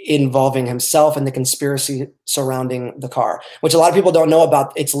involving himself and the conspiracy surrounding the car, which a lot of people don't know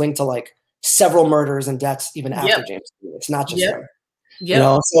about. It's linked to like several murders and deaths even after James Dean. It's not just him. Yeah. You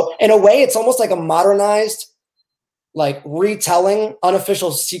know, so in a way, it's almost like a modernized, like retelling,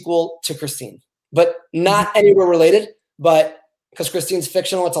 unofficial sequel to Christine, but not anywhere related. But because Christine's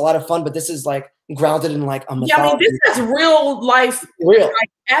fictional, it's a lot of fun. But this is like grounded in like a mythology. Yeah, I mean, this is real life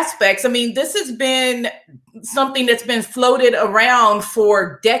aspects. I mean, this has been something that's been floated around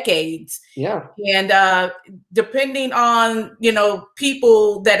for decades. Yeah, and depending on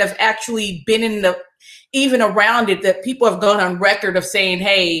people that have actually been in even around it, that people have gone on record of saying,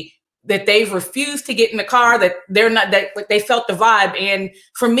 hey, that they've refused to get in the car, that they're not, that they felt the vibe. And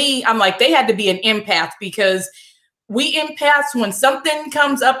for me, I'm like, they had to be an empath, because we empaths, when something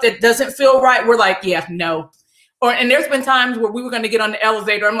comes up that doesn't feel right, we're like, yeah, no. And there's been times where we were going to get on the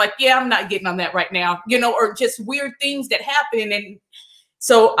elevator. I'm like, yeah, I'm not getting on that right now, or just weird things that happen. And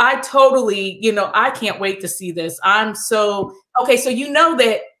so I totally, I can't wait to see this. I'm so, okay. So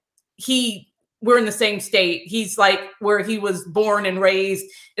that we're in the same state. He's like, where he was born and raised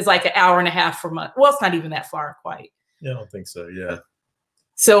is like an hour and a half from us. Well, it's not even that far quite. Yeah, I don't think so. Yeah.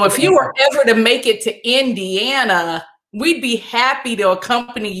 So if you were ever to make it to Indiana, we'd be happy to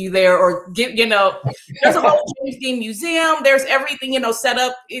accompany you there, or get, there's a whole James Dean museum. There's everything, set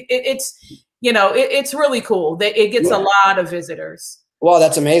up. It's really cool. That it gets a lot of visitors. Well,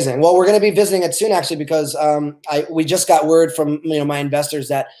 that's amazing. Well, we're going to be visiting it soon, actually, because we just got word from my investors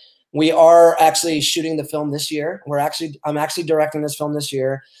that we are actually shooting the film this year. I'm actually directing this film this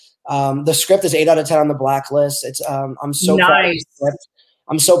year. The script is 8 out of 10 on the blacklist. It's I'm so proud of the script.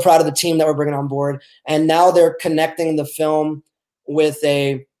 I'm so proud of the team that we're bringing on board. And now they're connecting the film with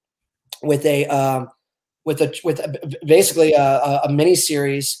basically a mini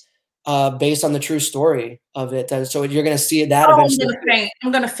series based on the true story of it. So you're going to see that eventually.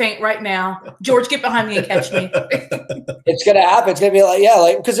 I'm going to faint right now. George, get behind me and catch me. It's going to happen. It's going to be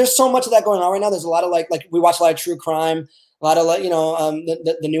because there's so much of that going on right now. There's a lot of like we watch a lot of true crime, a lot of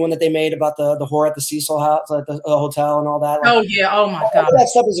the new one that they made about the whore at the Cecil House, at the hotel and all that. Oh yeah. Oh my God. All that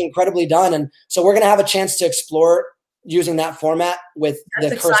stuff is incredibly done. And so we're going to have a chance to explore using that format with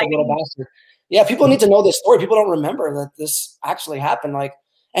the Curse of Little Bastard. Yeah. People need to know this story. People don't remember that this actually happened.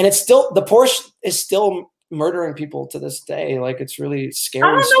 And it's still, the Porsche is still murdering people to this day. Like, it's really scary.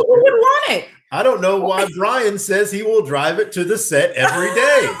 I don't know who would want it. I don't know why Brian says he will drive it to the set every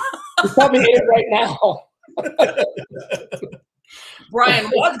day. He's probably in it right now. Brian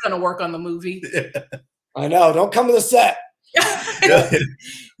was going to work on the movie. I know. Don't come to the set.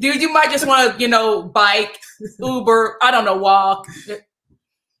 Dude, you might just want to, bike, Uber, I don't know, walk.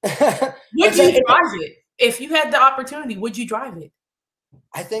 Would you drive it? If you had the opportunity, would you drive it?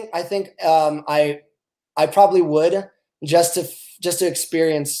 I think I probably would just to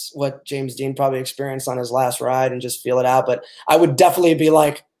experience what James Dean probably experienced on his last ride and just feel it out. But I would definitely be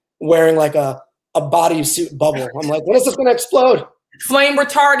like wearing like a bodysuit bubble. I'm like, when is this going to explode? Flame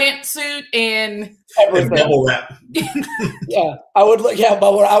retardant suit and everything. Bubble wrap. Yeah, I would look. Yeah,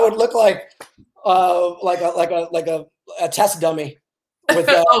 bubble. I would look like a test dummy with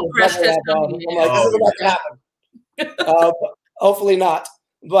crash test dummy. I'm like, this is about to happen. Hopefully not.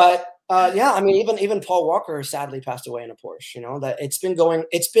 But yeah, I mean, even Paul Walker sadly passed away in a Porsche. That it's been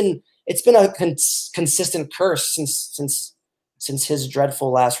a consistent curse since his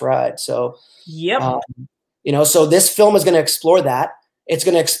dreadful last ride. So yep. So this film is going to explore that. It's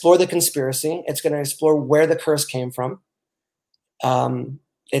going to explore the conspiracy. It's going to explore where the curse came from.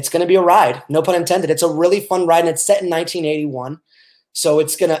 It's going to be a ride, no pun intended. It's a really fun ride, and it's set in 1981. So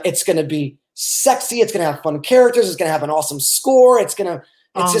it's gonna be sexy. It's gonna have fun characters. It's gonna have an awesome score. It's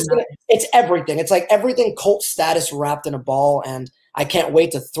everything. It's like everything cult status wrapped in a ball, and I can't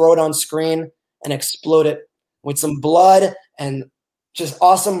wait to throw it on screen and explode it with some blood and just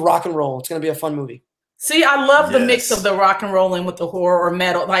awesome rock and roll. It's gonna be a fun movie. See, I love the mix of the rock and roll in with the horror or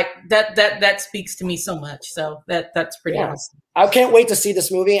metal. Like that speaks to me so much. So that's pretty awesome. I can't wait to see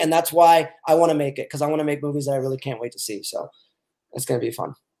this movie, and that's why I want to make it, because I want to make movies that I really can't wait to see. So it's going to be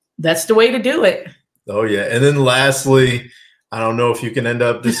fun. That's the way to do it. Oh, yeah. And then lastly, I don't know if you can end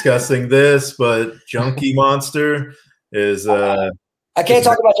up discussing this, but Junkie Monster is I can't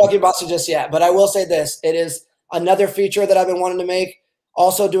talk about Junkie Monster just yet, but I will say this. It is another feature that I've been wanting to make,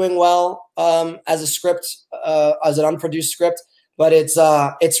 also doing well as a script, as an unproduced script, but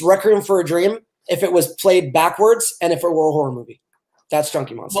it's Requiem for a Dream if it was played backwards and if it were a horror movie. That's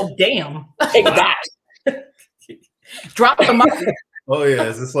Junkie Monster. Well, damn. Take that. Drop the mic. Oh yeah,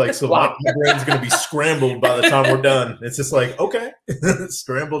 it's just like, so my brain's gonna be scrambled by the time we're done. It's just like, okay,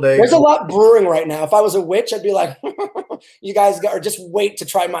 scrambled eggs. There's a lot brewing right now. If I was a witch, I'd be like, you guys just wait to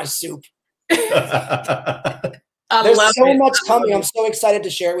try my soup. There's so much coming. I'm so excited to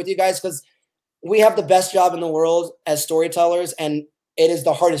share it with you guys, because we have the best job in the world as storytellers, and it is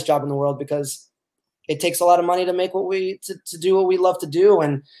the hardest job in the world because it takes a lot of money to make to do what we love to do,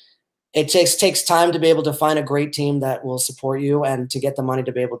 and it takes time to be able to find a great team that will support you and to get the money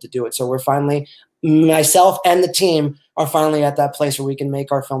to be able to do it. So we're finally, myself and the team are finally at that place where we can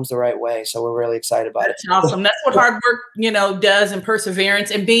make our films the right way. So we're really excited about it. That's awesome. That's what hard work, does, and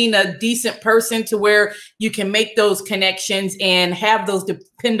perseverance, and being a decent person to where you can make those connections and have those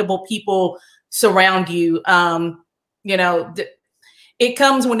dependable people surround you. It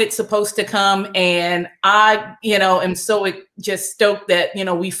comes when it's supposed to come. And I, am so just stoked that,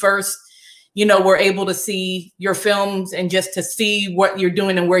 we first, were able to see your films and just to see what you're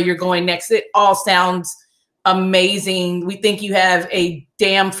doing and where you're going next. It all sounds amazing. We think you have a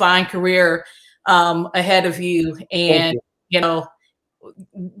damn fine career ahead of you. And,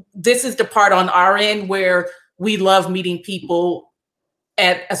 this is the part on our end where we love meeting people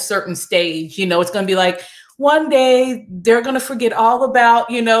at a certain stage. It's going to be like, one day they're going to forget all about,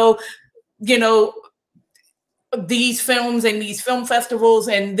 these films and these film festivals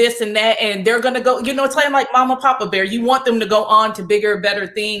and this and that, and they're going to go, you know, it's like Mama Papa Bear. You want them to go on to bigger, better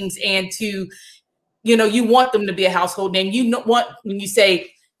things, and to, you know, you want them to be a household name. You know what, when you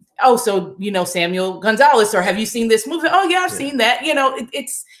say, oh, so, you know, Samuel Gonzalez, or have you seen this movie? Oh yeah, I've seen that. You know,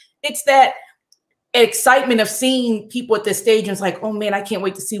 it's that excitement of seeing people at this stage, and it's like, oh man, I can't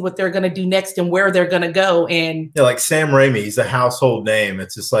wait to see what they're going to do next and where they're going to go. And yeah, like Sam Raimi, he's a household name.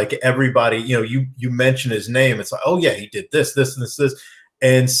 It's just like everybody, you know, you mention his name, it's like, oh yeah, he did this, this, and this.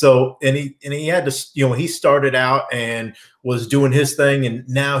 And so, and he had to, you know, he started out and was doing his thing, and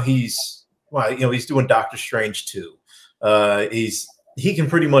now he's, well, you know, he's doing Doctor Strange 2. He can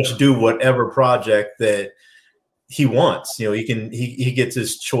pretty much do whatever project that he wants. You know, he gets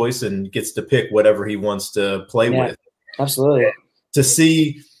his choice and gets to pick whatever he wants to play with. Absolutely. To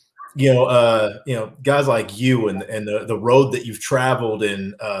see, you know, guys like you and the road that you've traveled,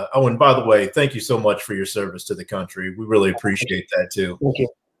 and oh, and by the way, thank you so much for your service to the country. We really appreciate that too. Thank you.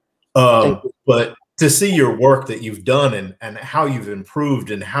 Thank you. But to see your work that you've done and how you've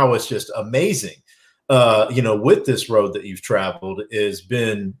improved and how it's just amazing, you know, with this road that you've traveled has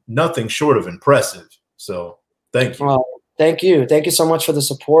been nothing short of impressive. So thank you. Well, thank you. Thank you so much for the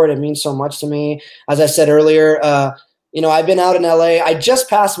support. It means so much to me. As I said earlier, you know, I've been out in LA. I just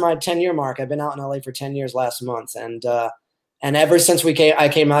passed my 10-year mark. I've been out in LA for 10 years last month. And ever since I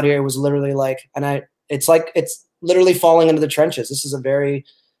came out here, it was literally like, it's literally falling into the trenches. This is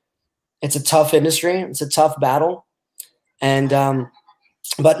it's a tough industry. It's a tough battle. And,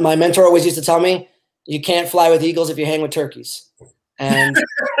 but my mentor always used to tell me, you can't fly with eagles if you hang with turkeys. And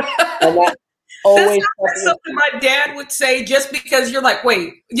that always that's something my dad would say, just because you're like,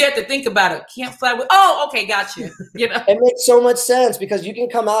 wait, you have to think about it. Can't fly with, oh, okay, gotcha. You know, it makes so much sense, because you can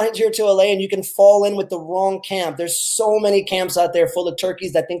come out here to LA and you can fall in with the wrong camp. There's so many camps out there full of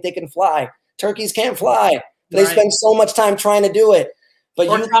turkeys that think they can fly. Turkeys can't fly. They spend so much time trying to do it. But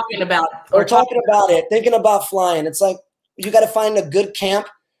or talking about it, thinking about flying. It's like, you got to find a good camp.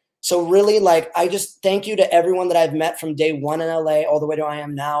 So really, like, I just thank you to everyone that I've met from day one in LA all the way to I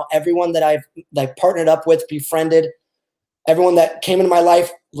am now. Everyone that I've partnered up with, befriended, everyone that came into my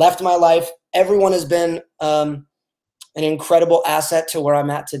life, left my life. Everyone has been an incredible asset to where I'm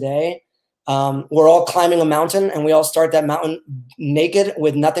at today. We're all climbing a mountain, and we all start that mountain naked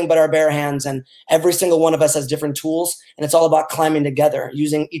with nothing but our bare hands. And every single one of us has different tools, and it's all about climbing together,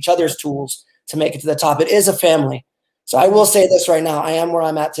 using each other's tools to make it to the top. It is a family. So I will say this right now, I am where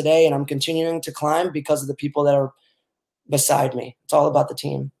I'm at today, and I'm continuing to climb because of the people that are beside me. It's all about the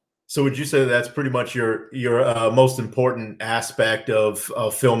team. So would you say that's pretty much your most important aspect of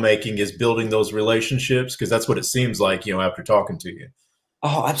filmmaking, is building those relationships? Because that's what it seems like, you know, after talking to you.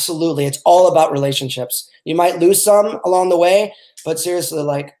 Oh, absolutely. It's all about relationships. You might lose some along the way, but seriously,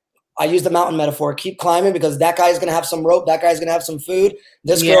 like, I use the mountain metaphor. Keep climbing, because that guy's going to have some rope. That guy's going to have some food.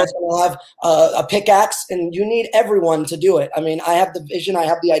 This girl's going to have a pickaxe, and you need everyone to do it. I mean, I have the vision, I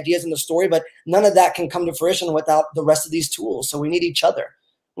have the ideas and the story, but none of that can come to fruition without the rest of these tools. So we need each other.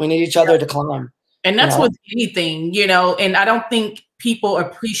 We need each other to climb. And that's with anything, you know, and I don't think people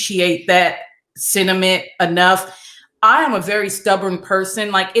appreciate that sentiment enough. I am a very stubborn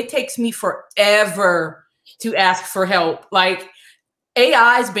person. Like, it takes me forever to ask for help. Like,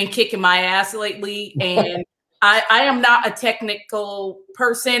 AI has been kicking my ass lately, and I am not a technical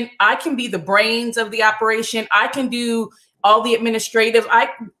person. I can be the brains of the operation. I can do all the administrative.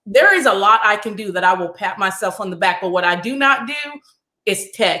 There is a lot I can do that I will pat myself on the back, but what I do not do is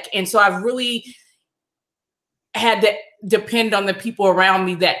tech. And so I've really had to depend on the people around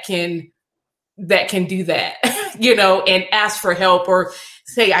me that can do that, you know, and ask for help, or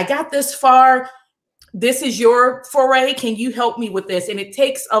say, I got this far. This is your foray. Can you help me with this? And it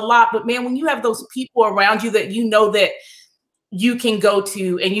takes a lot, but man, when you have those people around you that you know that you can go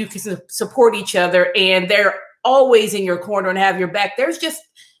to and you can support each other, and they're always in your corner and have your back, there's just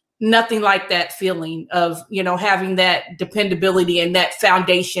nothing like that feeling of, you know, having that dependability and that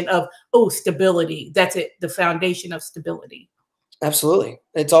foundation of, oh, stability. That's it. The foundation of stability. Absolutely.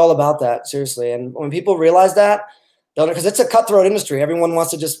 It's all about that, seriously. And when people realize that, because it's a cutthroat industry, everyone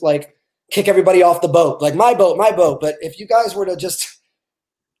wants to just like kick everybody off the boat, like my boat, my boat. But if you guys were to just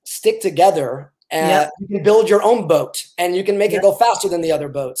stick together, and you can build your own boat, and you can make it go faster than the other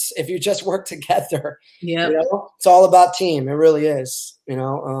boats if you just work together. Yeah, you know? It's all about team. It really is. You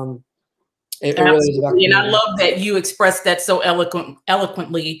know, it really is about team. And I love that you expressed that so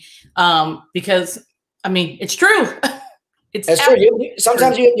eloquently, because I mean, it's true. It's true.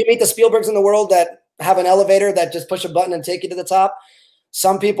 Sometimes you meet the Spielbergs in the world that have an elevator that just push a button and take you to the top.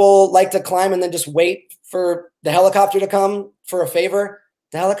 Some people like to climb and then just wait for the helicopter to come for a favor.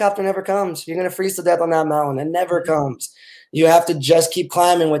 The helicopter never comes. You're going to freeze to death on that mountain. It never comes. You have to just keep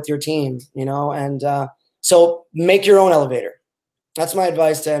climbing with your team, you know? And so make your own elevator. That's my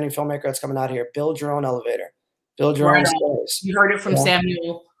advice to any filmmaker that's coming out here. Build your own elevator. Build your own stories. You heard it from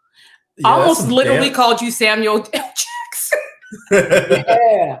Samuel. Yeah, almost literally called you Samuel L. Jackson.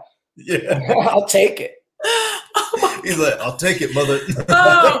 Yeah. I'll take it. He's like, I'll take it, mother. That's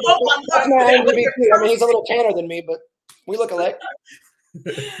my IMDb. I mean, he's a little tanner than me, but we look alike.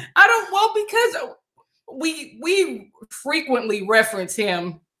 I don't, well, because we frequently reference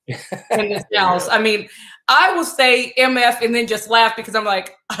him in this house. I mean, I will say MF and then just laugh because I'm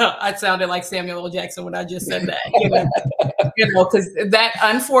like, I sounded like Samuel L. Jackson when I just said that, you know, because that,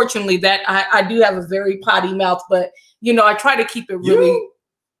 unfortunately, that I do have a very potty mouth, but you know, I try to keep it really.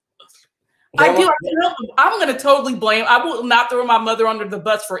 I do. I'm going to totally blame. I will not throw my mother under the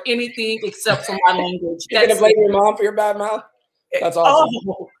bus for anything except for my language. You're going to blame your mom for your bad mouth? That's awesome.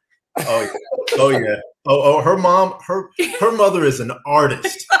 Oh yeah. Oh, her mom, her mother is an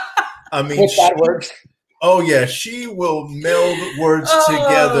artist. I mean, with bad words. Oh yeah, she will meld words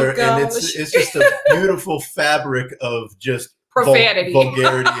together, and it's just a beautiful fabric of just profanity,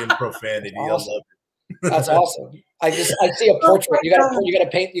 vulgarity, and profanity. Awesome. I love it. That's awesome. I see a portrait. You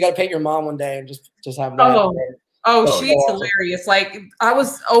gotta paint your mom one day and just have that. Oh, she's hilarious. Like, I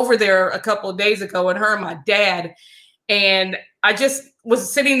was over there a couple of days ago with her and my dad, and I just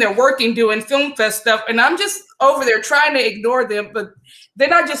was sitting there working, doing film fest stuff, and I'm just over there trying to ignore them. But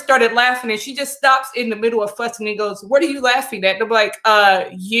then I just started laughing, and she just stops in the middle of fussing and goes, "What are you laughing at?" And I'm like,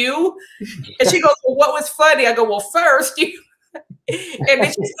 you? And she goes, "Well, what was funny?" I go, "Well, first you." And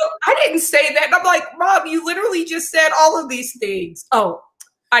then she goes, "I didn't say that." And I'm like, "Mom, you literally just said all of these things." "Oh,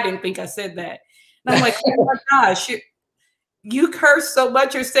 I didn't think I said that." And I'm like, "Oh my gosh, you curse so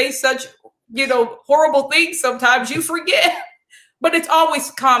much or say such, you know, horrible things sometimes you forget." But it's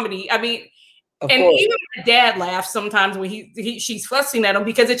always comedy. I mean, and even my dad laughs sometimes when she's fussing at him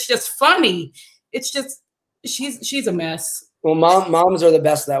because it's just funny. It's just she's a mess. Well, moms are the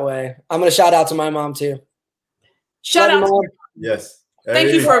best that way. I'm gonna shout out to my mom too. Shout out to yes.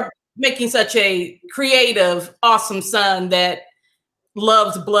 Thank you for making such a creative, awesome son that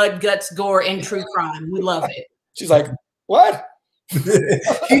loves blood, guts, gore, and true crime. We love it. She's like, what? He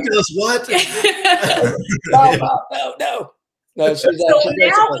does what? No. So now is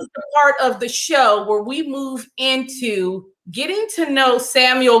the part of the show where we move into getting to know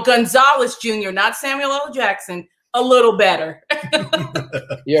Samuel Gonzalez Jr., not Samuel L. Jackson, a little better.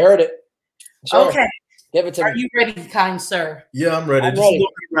 You heard it. Sure. Okay. Give it to me. Are you ready, kind sir? Yeah, I'm ready. Just ready.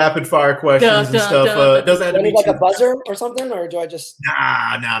 Rapid fire questions and stuff. Doesn't have to be like a buzzer or something, or do I just?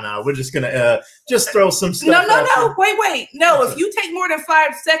 Nah. We're just gonna just throw some stuff. No. Wait. No, if you take more than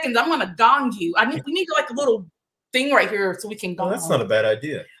 5 seconds, I'm gonna gong you. We need like a little thing right here so we can gong. Oh, that's not a bad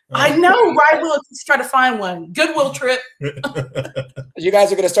idea. I know, right? We'll just try to find one. Goodwill trip. You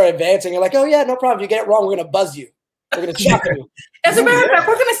guys are gonna start advancing. You're like, oh yeah, no problem. If you get it wrong, we're gonna buzz you. We're gonna shock you. As a matter of fact,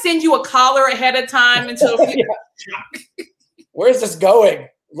 we're gonna send you a collar ahead of time until. Where's this going?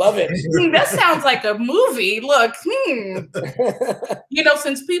 Love it. That sounds like a movie. Look, you know,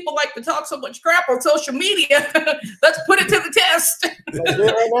 since people like to talk so much crap on social media, let's put it to the test. Let's do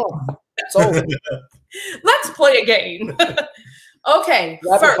it right now. It's over. Let's play a game. Okay.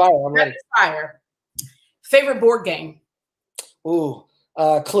 Rapid fire. I'm ready. Fire. Favorite board game? Ooh,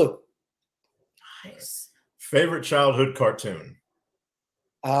 Clue. Nice. Favorite childhood cartoon?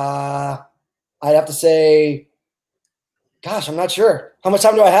 I'd have to say, gosh, I'm not sure. How much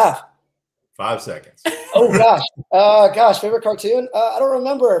time do I have? 5 seconds. Oh gosh. Favorite cartoon? I don't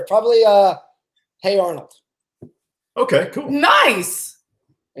remember. Probably Hey Arnold. Okay, cool. Nice.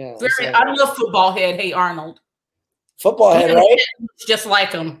 Yeah, I love Football Head. Hey Arnold. Football Head, right? Just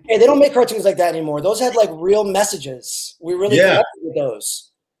like them. Hey, they don't make cartoons like that anymore. Those had like real messages. We really connected with those.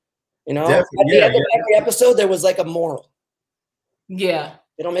 You know, at the end of every episode, there was like a moral. Yeah.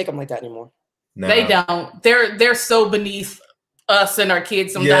 They don't make them like that anymore. No. They don't. They're so beneath us and our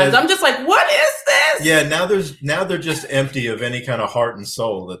kids sometimes. I'm just like, what is this? Yeah, now they're just empty of any kind of heart and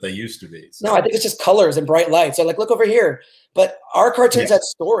soul that they used to be. So. No, I think it's just colors and bright lights. So like, look over here. But our cartoons had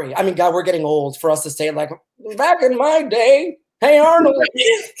story. I mean, God, we're getting old for us to say like, back in my day, Hey Arnold.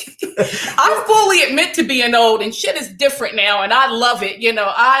 I fully admit to being old, and shit is different now, and I love it. You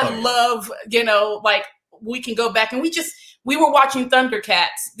know, I love, you know, like we can go back and we were watching Thundercats,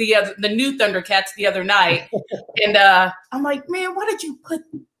 the new Thundercats the other night, and I'm like, man, why did you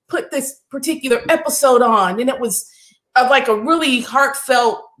put this particular episode on? And it was like a really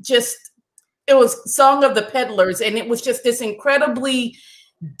heartfelt, it was Song of the Peddlers, and it was just this incredibly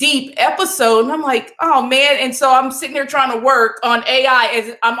deep episode. And I'm like, oh man. And so I'm sitting there trying to work on AI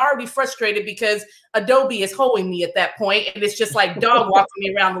as I'm already frustrated because Adobe is holding me at that point. And it's just like dog walking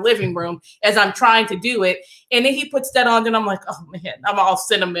me around the living room as I'm trying to do it. And then he puts that on and I'm like, oh man, I'm all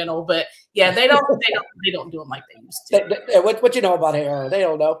sentimental. But yeah, they don't do them like they used to. What you know about AI? They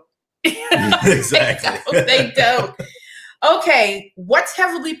don't know. Exactly. They don't. Okay. What's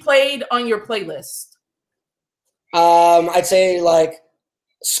heavily played on your playlist? I'd say like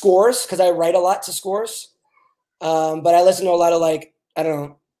scores, because I write a lot to scores. But I listen to a lot of like, I don't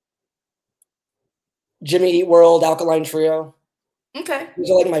know, Jimmy Eat World, Alkaline Trio. Okay. These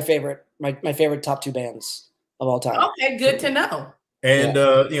are like my favorite top 2 bands of all time. Okay, good to know. And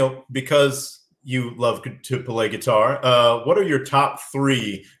you know, because you love to play guitar, what are your top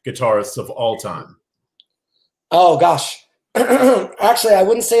 3 guitarists of all time? Oh gosh. Actually, I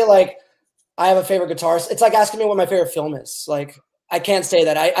wouldn't say like I have a favorite guitarist. It's like asking me what my favorite film is. Like, I can't say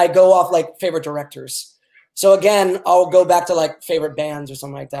that. I go off like favorite directors. So again, I'll go back to like favorite bands or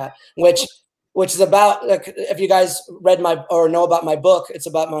something like that, which is about, like, if you guys read my or know about my book, it's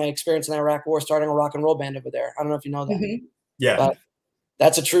about my experience in the Iraq War, starting a rock and roll band over there. I don't know if you know that. Mm-hmm. Yeah. But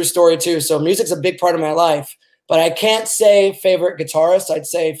that's a true story too. So music's a big part of my life, but I can't say favorite guitarist. I'd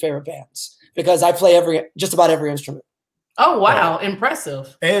say favorite bands, because I play just about every instrument. Oh wow,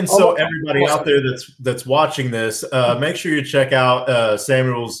 impressive! And so everybody out there that's watching this, make sure you check out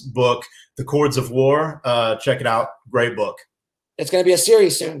Samuel's book, The Chords of War. Check it out, great book. It's going to be a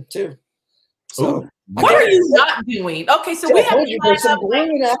series soon too. So what are you not doing? Okay, so we have there's some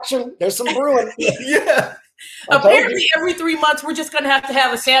brewing action. There's some brewing. Yeah. Apparently, every 3 months we're just going to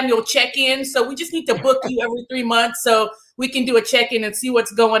have a Samuel check-in. So we just need to book you every 3 months so we can do a check-in and see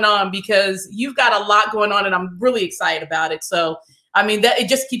what's going on, because you've got a lot going on and I'm really excited about it. So, I mean, it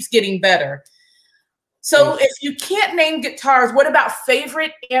just keeps getting better. So if you can't name guitars, what about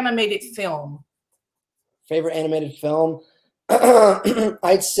favorite animated film? Favorite animated film?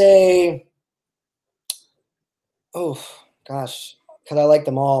 I'd say, oh gosh, because I like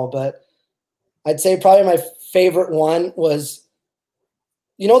them all, but I'd say probably my favorite one was,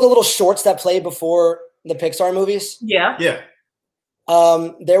 you know, the little shorts that play before the Pixar movies? Yeah. Yeah.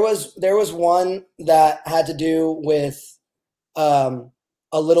 There was one that had to do with a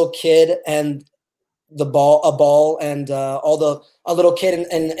little kid and a ball and a little kid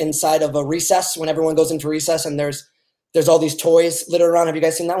inside of a recess when everyone goes into recess, and there's all these toys littered around. Have you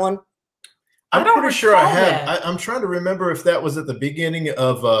guys seen that one? I'm pretty sure I have. I'm trying to remember if that was at the beginning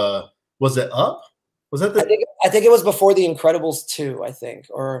of was it Up? Was that the I think it was before The Incredibles 2, I think,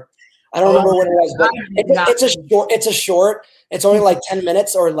 or I don't remember what it was, but it's a short. It's only like 10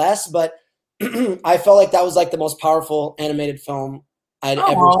 minutes or less, but I felt like that was like the most powerful animated film I'd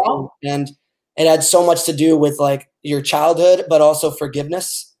ever seen. And it had so much to do with like your childhood, but also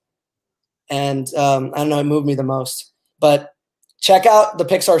forgiveness. And I don't know, it moved me the most. But check out the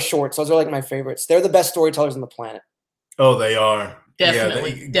Pixar shorts. Those are like my favorites. They're the best storytellers on the planet. Oh, they are.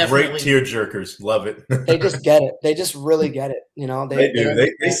 Definitely, definitely. Great tear jerkers. Love it. They just get it. They just really get it. You know, they do.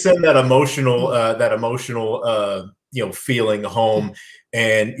 They send that emotional feeling home.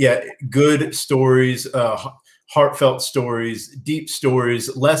 And yeah, good stories, heartfelt stories, deep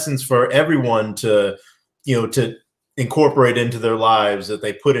stories, lessons for everyone to incorporate into their lives that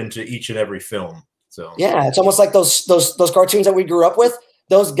they put into each and every film. So yeah, it's almost like those cartoons that we grew up with.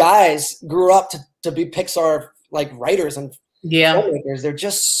 Those guys grew up to be Pixar like writers and filmmakers. They're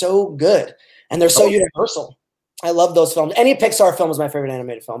just so good, and they're so universal. I love those films. Any Pixar film is my favorite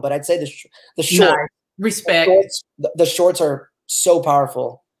animated film, but I'd say the short respect. The shorts are so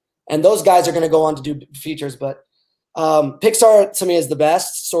powerful, and those guys are going to go on to do features. But Pixar to me is the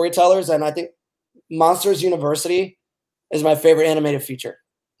best storytellers, and I think Monsters University is my favorite animated feature.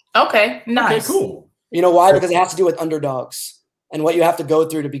 Okay, nice. Okay, cool. You know why? Because it has to do with underdogs and what you have to go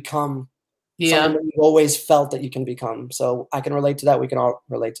through to become something that you've always felt that you can become. So I can relate to that. We can all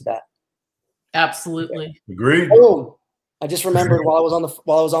relate to that. Absolutely. Agreed. Oh, I just remembered while I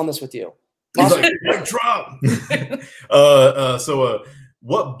was on this with you. Like, drop. So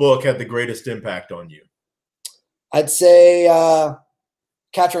what book had the greatest impact on you? I'd say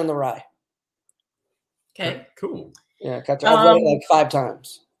Catcher in the Rye. Okay. Cool. Yeah, Catcher. I've read it like 5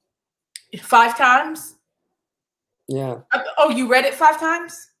 times. 5 times? Yeah. Oh, you read it 5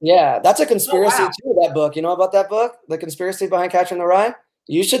 times? Yeah, that's a conspiracy too, that book. You know about that book? The conspiracy behind Catcher in the Rye?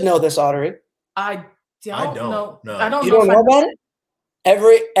 You should know this, Audery. I don't know. No. I don't you know. You don't know about it?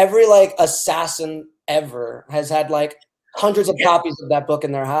 Every like assassin ever has had like hundreds of copies of that book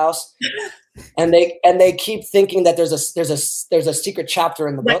in their house. And they keep thinking that there's a secret chapter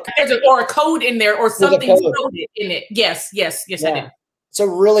in the book. Or a code in there or something coded in it. Yes, I did.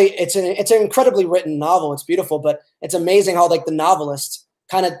 it's an incredibly written novel. It's beautiful, but it's amazing how like the novelist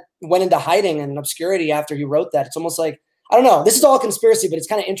kind of went into hiding and obscurity after he wrote that. It's almost like, I don't know, this is all conspiracy, but it's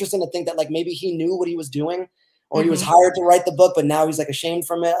kind of interesting to think that like maybe he knew what he was doing, or he was hired to write the book, but now he's like ashamed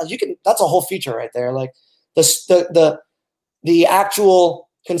from it. That's a whole feature right there. Like the actual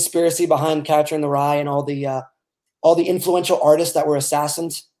conspiracy behind Catcher in the Rye and all the influential artists that were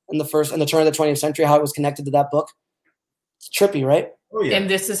assassinated in the turn of the 20th century, how it was connected to that book. It's trippy, right? Oh, yeah. And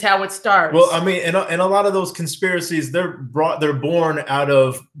this is how it starts. Well, I mean, and a lot of those conspiracies, they're born out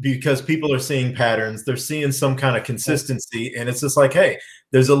of, because people are seeing patterns, they're seeing some kind of consistency, and it's just like, hey,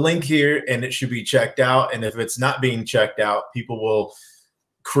 there's a link here and it should be checked out. And if it's not being checked out, people will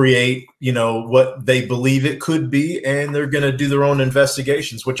create, what they believe it could be, and they're going to do their own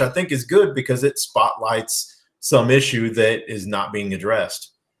investigations, which I think is good because it spotlights some issue that is not being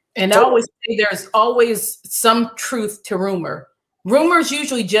addressed. And I always say there's always some truth to rumor. Rumors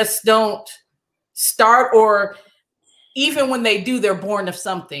usually just don't start, or even when they do, they're born of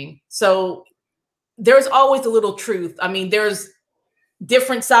something. So there's always a little truth. I mean, there's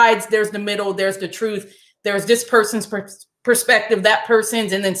different sides. There's the middle. There's the truth. There's this person's perspective, that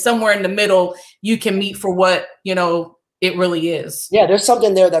person's, and then somewhere in the middle, you can meet for what, it really is. Yeah, there's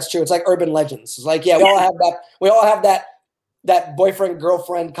something there that's true. It's like urban legends. It's like, yeah, we all have that. We all have that boyfriend,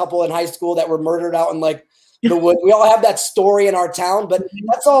 girlfriend couple in high school that were murdered out in like the wood. We all have that story in our town, but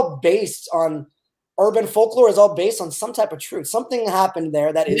that's all based on urban folklore. Is all based on some type of truth. Something happened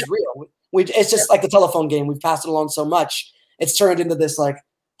there that is real. It's just like the telephone game. We've passed it along so much. It's turned into this like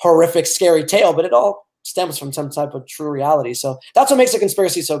horrific, scary tale, but it all stems from some type of true reality. So that's what makes a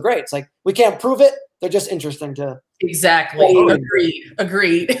conspiracy so great. It's like, we can't prove it. They're just interesting to. Exactly.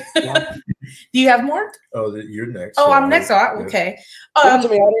 Agreed. Yeah. Do you have more? Oh, you're next. Oh, I'm next. Okay.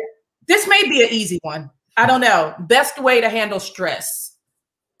 This may be an easy one. I don't know. Best way to handle stress.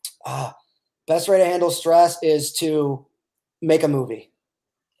 Best way to handle stress is to make a movie.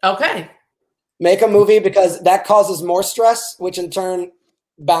 Okay. Make a movie, because that causes more stress, which in turn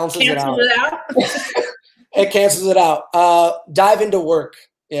balances it out. It cancels it out. Dive into work.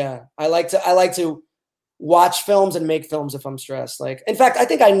 Yeah. I like to watch films and make films if I'm stressed. Like, in fact, I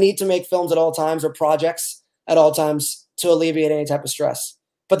think I need to make films at all times, or projects at all times, to alleviate any type of stress.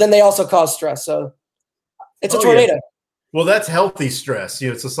 But then they also cause stress. So it's a tornado. Yeah. Well, that's healthy stress.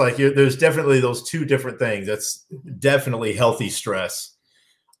 It's just like, there's definitely those two different things. That's definitely healthy stress.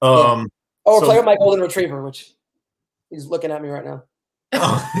 Play with my golden retriever, which he's looking at me right now. You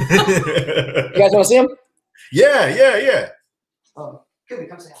guys want to see him? Yeah. Oh, Kubi,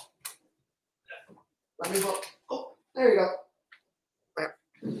 come say hi. Let me look. Oh, there you go.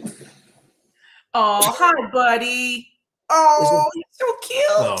 Oh, hi, buddy. Oh, he's so cute.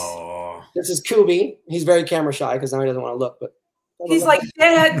 Oh. This is Kubi. He's very camera shy because now he doesn't want to look. But he's like,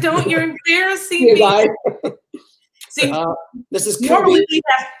 Dad, you're embarrassing me. See, this is Kubi. Normally we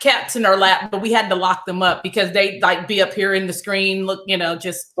have cats in our lap, but we had to lock them up because they like be up here in the screen, look,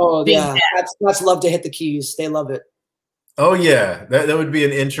 just. Oh yeah, cats love to hit the keys. They love it. Oh yeah, that would be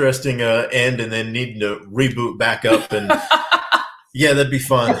an interesting end, and then needing to reboot back up, and yeah, that'd be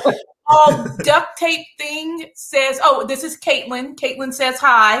fun. Duct tape thing says, oh, this is Caitlin. Caitlin says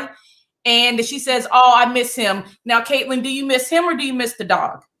hi, and she says, oh, I miss him. Now, Caitlin, do you miss him or do you miss the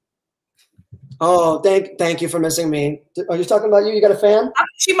dog? Oh, thank you for missing me. Are you talking about you? You got a fan?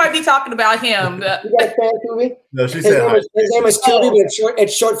 She might be talking about him. You got a fan, Kubi? No, she said his name is Kubi, but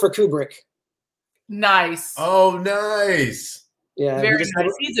it's short for Kubrick. Nice. Oh, nice. Yeah, very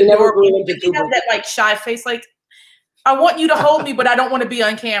nice. He's adorable. He has that like shy face, like, I want you to hold me, but I don't want to be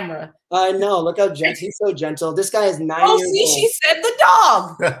on camera. I know. Look how gentle. He's so gentle. This guy is 9 years old. She said the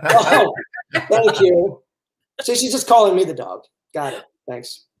dog. Oh, thank you. So she's just calling me the dog. Got it.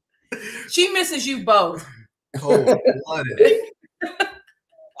 Thanks. She misses you both. Cold-blooded.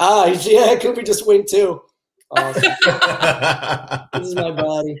 Yeah, Cooper just winked too. Awesome. This is my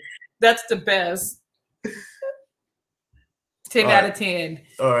body. That's the best. 10 out of 10.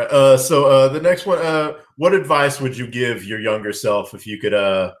 All right. So the next one, what advice would you give your younger self if you could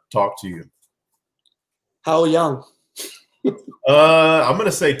talk to you? How young? I'm going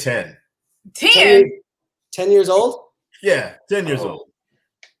to say 10. 10? 10 years old? Yeah, 10 years old.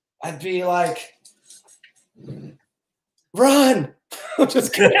 I'd be like, run. I'm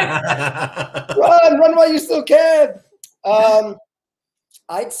just kidding. Run while you still can.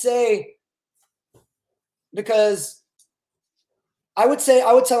 I'd say, because I would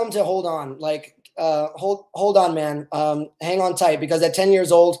tell him to hold on, like, hold on, man. Hang on tight, because at 10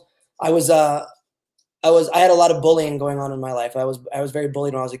 years old, I had a lot of bullying going on in my life. I was very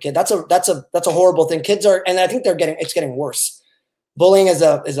bullied when I was a kid. That's a horrible thing. Kids are, and I think it's getting worse. bullying is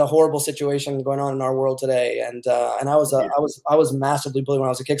a horrible situation going on in our world today. And I was massively bullied when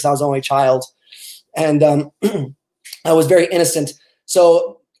I was a kid because I was only a child, and I was very innocent.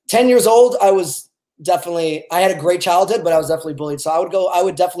 So 10 years old, I had a great childhood, but I was definitely bullied. So I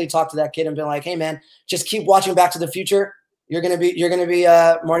would definitely talk to that kid and be like, hey man, just keep watching Back to the Future. You're gonna be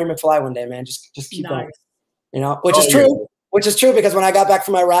Marty McFly one day, man. Just keep going. You know, which is true. Yeah. Which is true because when I got back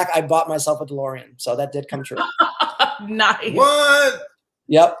from Iraq, I bought myself a DeLorean. So that did come true. Nice. What?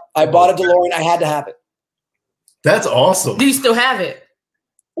 Yep. I bought a DeLorean. I had to have it. That's awesome. Do you still have it?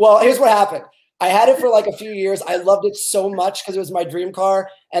 Well, here's what happened. I had it for like a few years. I loved it so much because it was my dream car.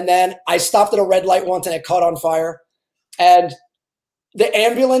 And then I stopped at a red light once and it caught on fire. And the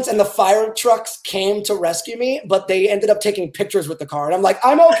ambulance and the fire trucks came to rescue me, but they ended up taking pictures with the car. And I'm like,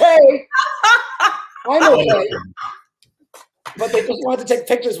 I'm okay. I'm okay. But they just wanted to take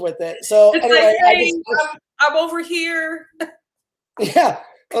pictures with it. So it's anyway, like, hey, I'm over here. Yeah.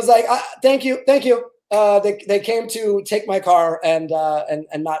 I was like, thank you. Thank you. They came to take my car and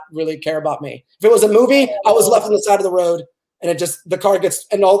not really care about me. If it was a movie, I was left on the side of the road and the car gets,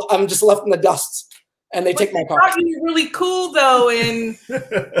 I'm just left in the dust. And they take my car. You were really cool though, and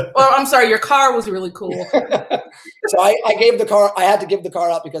well, I'm sorry, your car was really cool. So I gave the car. I had to give the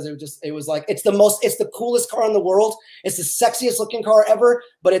car up because it was like it's the coolest car in the world. It's the sexiest looking car ever,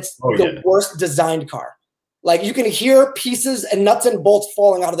 but it's the worst designed car. Like you can hear pieces and nuts and bolts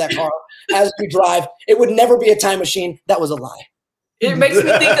falling out of that car as we drive. It would never be a time machine. That was a lie. It makes me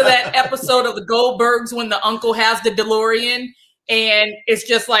think of that episode of the Goldbergs when the uncle has the DeLorean and it's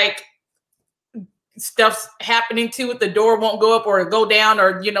just like stuff's happening to it. The door won't go up or go down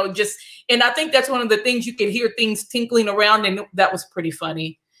or, and I think that's one of the things you could hear things tinkling around. And that was pretty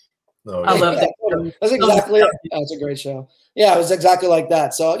funny. Oh, I love that. That's exactly it. That's a great show. Yeah, it was exactly like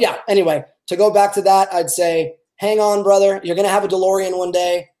that. So yeah, anyway, to go back to that, I'd say, hang on, brother. You're going to have a DeLorean one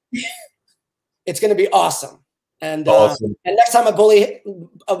day. It's going to be awesome. And and next time a bully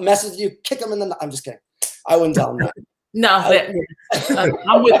messes you, kick him in the. I'm just kidding. I wouldn't tell him that. No,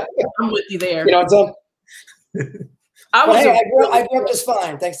 I'm with you there. You know what I'm saying? I grew up just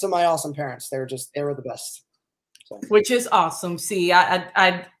fine, thanks to my awesome parents. They were the best. So. Which is awesome. See,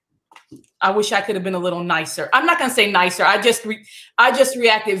 I wish I could have been a little nicer. I'm not gonna say nicer. I just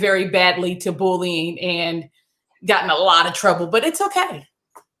reacted very badly to bullying and got in a lot of trouble. But it's okay.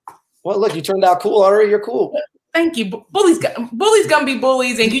 Well, look, you turned out cool, Audery. You're cool. Thank you. Bullies gonna be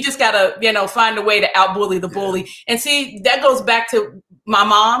bullies, and you just gotta, find a way to outbully the bully. And see, that goes back to my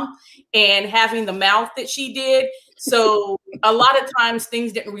mom and having the mouth that she did. So a lot of times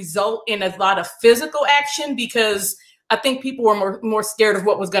things didn't result in a lot of physical action because I think people were more scared of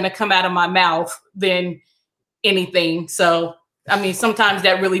what was going to come out of my mouth than anything. So I mean, sometimes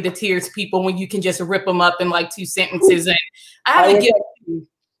that really deters people when you can just rip them up in like 2 sentences. And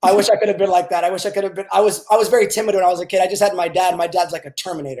I wish I could have been like that. I wish I could have been. I was very timid when I was a kid. I just had my dad. My dad's like a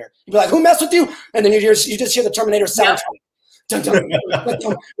Terminator. He'd be like, "Who messed with you?" And then you just hear the Terminator sound. Dun, dun, dun,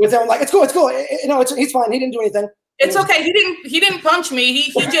 dun. With them, I'm like, "It's cool. It's cool. He's fine. He didn't do anything." It's okay. He didn't punch me.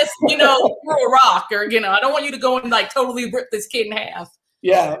 He just threw a rock or I don't want you to go and like totally rip this kid in half.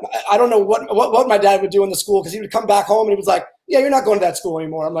 Yeah, I don't know what my dad would do in the school because he would come back home and he was like, "Yeah, you're not going to that school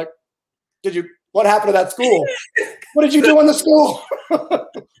anymore." I'm like, what happened to that school? What did you do in the school?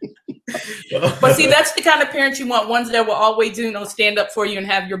 But see, that's the kind of parents you want, ones that will always, stand up for you and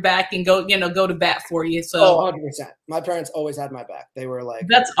have your back and go to bat for you. So 100%. My parents always had my back. They were like,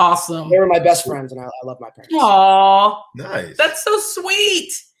 that's awesome. They were my best friends and I love my parents. Aw. Nice. That's so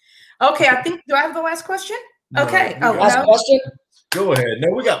sweet. Okay, do I have the last question? No, okay. Last question? Go ahead.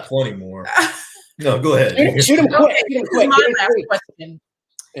 No, we got plenty more. No, go ahead. Shoot him quick. Okay, this is my last question.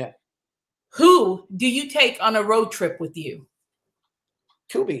 Yeah. Who do you take on a road trip with you?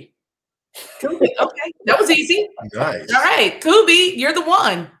 Kubi. Okay, that was easy. Nice. All right, Kubi, you're the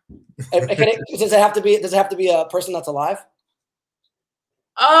one. Does it have to be a person that's alive?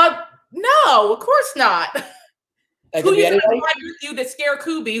 No, of course not. Who you gonna ride with you to scare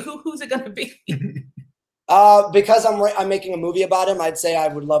Kubi? Who's it gonna be? Because I'm making a movie about him, I'd say I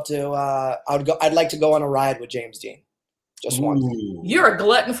would love to. I'd like to go on a ride with James Dean. Just once. You're a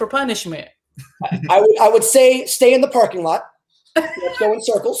glutton for punishment. I would say stay in the parking lot. Let's go in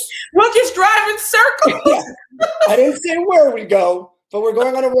circles. We'll just drive in circles. Yeah. I didn't say where we go, but we're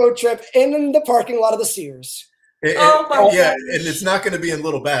going on a road trip in the parking lot of the Sears. Yeah, and it's not going to be in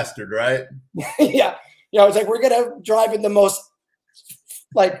Little Bastard, right? Yeah. I was like, we're going to drive in the most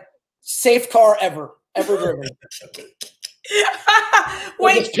safe car ever driven.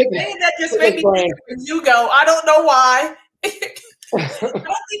 Wait, that just made me think of Hugo. I don't know why. I don't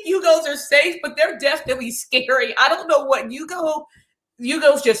think Hugos are safe, but they're definitely scary. I don't know what Hugo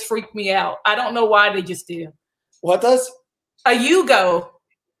Yugos just freak me out. I don't know why they just do. What does? A Yugo.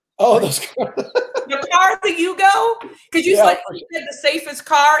 Oh, those the car, the Yugo? Because you said the safest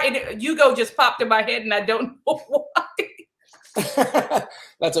car, and Yugo just popped in my head, and I don't know why.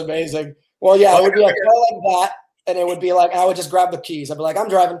 That's amazing. Well, yeah, it would be a car like that, and it would be like, I would just grab the keys. I'd be like, I'm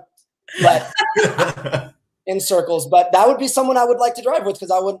driving, but in circles. But that would be someone I would like to drive with,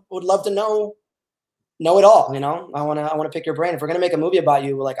 because I would love to know it all. You know, I want to pick your brain. If we're gonna make a movie about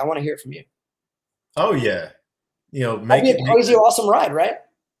you, like, I want to hear it from you. Oh yeah, you know, make it a crazy, awesome ride, right?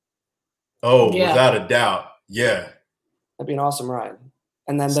 Oh, yeah. Without a doubt. Yeah. That'd be an awesome ride.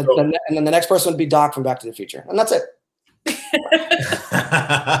 And then the next person would be Doc from Back to the Future. And that's it.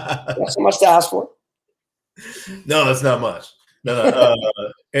 Not so much to ask for. No, that's not much. No.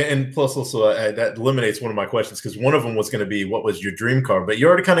 And plus also that eliminates one of my questions, because one of them was going to be, what was your dream car? But you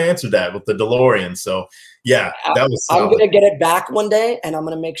already kind of answered that with the DeLorean. So yeah, that was solid. I'm going to get it back one day, and I'm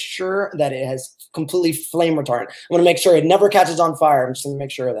going to make sure that it has completely flame retardant. I'm going to make sure it never catches on fire. I'm just going to make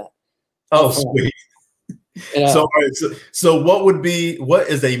sure of that. Oh, sweet. Yeah. So, all right, so what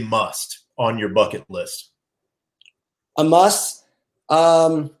is a must on your bucket list? A must?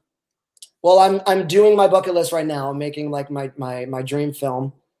 Well, I'm doing my bucket list right now. I'm making like my dream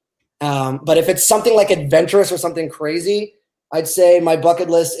film. But if it's something like adventurous or something crazy, I'd say my bucket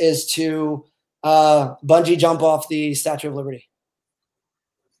list is to bungee jump off the Statue of Liberty.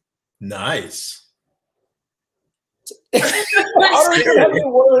 Nice. I don't even have any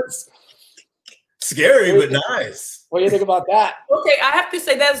words. Scary, but nice. What do you think about that? Okay, I have to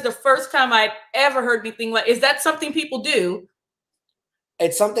say that's the first time I'd ever heard anything like. Is that something people do?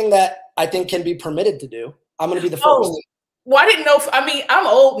 It's something that I think can be permitted to do. I'm going to be the first. Oh, well, I didn't know. I mean, I'm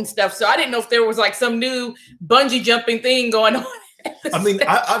old and stuff, so I didn't know if there was like some new bungee jumping thing going on. I mean,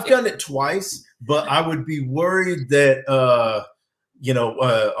 I've done it twice, but I would be worried that on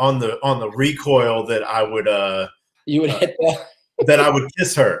the recoil that I would you would hit that I would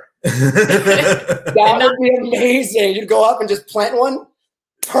kiss her. That would be amazing. You'd go up and just plant one.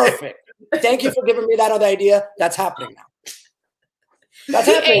 Perfect. Thank you for giving me that other idea. That's happening now. That's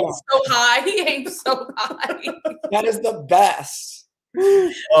happening now. So high. He aims so high. That is the best.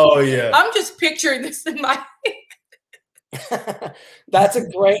 Oh yeah. I'm just picturing this in my head. That's a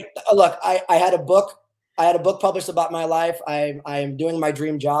great look. I had a book. I had a book published about my life. I am doing my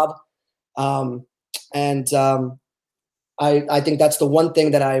dream job, I think that's the one thing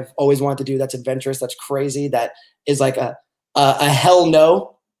that I've always wanted to do. That's adventurous. That's crazy. That is like a hell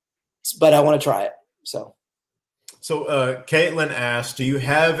no, but I want to try it. So Caitlin asked, do you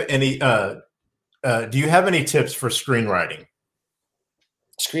have any tips for screenwriting?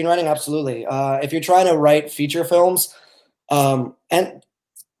 Screenwriting, absolutely. If you're trying to write feature films, and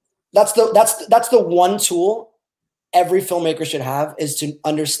that's the one tool every filmmaker should have, is to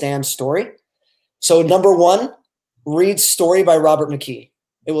understand story. So number one, read Story by Robert McKee.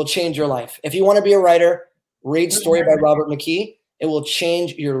 It will change your life. If you want to be a writer, read Story by Robert McKee. It will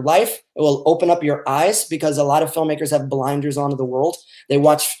change your life. It will open up your eyes, because a lot of filmmakers have blinders onto the world. They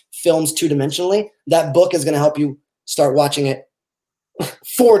watch films two-dimensionally. That book is going to help you start watching it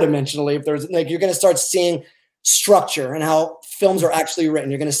four-dimensionally. If there's like, you're going to start seeing structure and how films are actually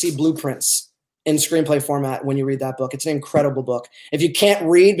written. You're going to see blueprints in screenplay format when you read that book. It's an incredible book. If you can't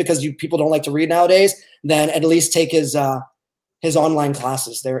read because people don't like to read nowadays, then at least take his online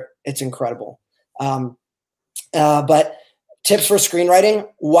classes. It's incredible. But tips for screenwriting: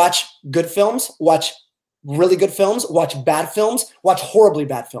 watch good films, watch really good films, watch bad films, watch horribly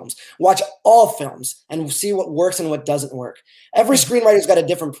bad films, watch all films, and see what works and what doesn't work. Every screenwriter's got a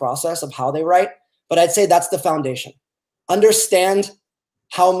different process of how they write, but I'd say that's the foundation. Understand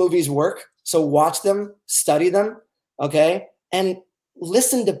how movies work. So watch them, study them, okay? And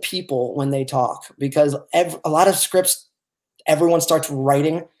listen to people when they talk, because a lot of scripts, everyone starts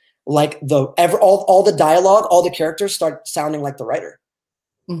writing like all the dialogue, all the characters start sounding like the writer.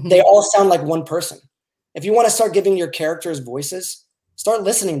 Mm-hmm. They all sound like one person. If you want to start giving your characters voices, start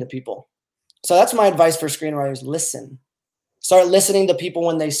listening to people. So that's my advice for screenwriters: listen. Start listening to people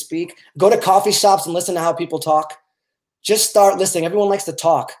when they speak. Go to coffee shops and listen to how people talk. Just start listening. Everyone likes to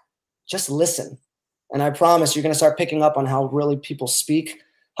talk. Just listen. And I promise you're going to start picking up on how really people speak,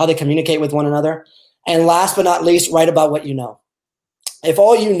 how they communicate with one another. And last but not least, write about what you know. If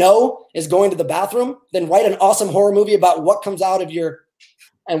all you know is going to the bathroom, then write an awesome horror movie about what comes out of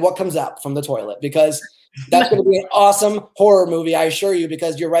what comes out from the toilet, because that's going to be an awesome horror movie, I assure you,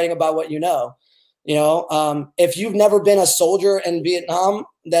 because you're writing about what you know. You know, if you've never been a soldier in Vietnam,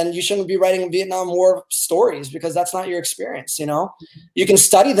 then you shouldn't be writing Vietnam War stories, because that's not your experience. You know, you can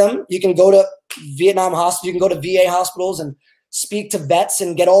study them. You can go to Vietnam hospitals. You can go to VA hospitals and speak to vets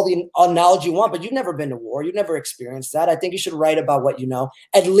and get all the knowledge you want, but you've never been to war. You've never experienced that. I think you should write about what you know,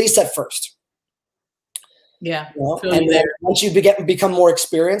 at least at first. Yeah. You know? And then once you become more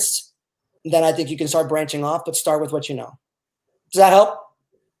experienced, then I think you can start branching off, but start with what you know. Does that help?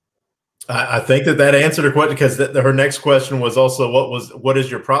 I think that answered her question, because her next question was also, what is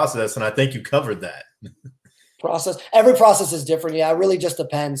your process? And I think you covered that. Process. Every process is different. Yeah, it really just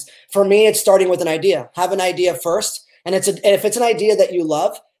depends. For me, it's starting with an idea. Have an idea first. And if it's an idea that you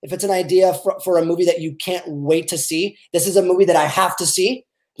love, if it's an idea for a movie that you can't wait to see, this is a movie that I have to see,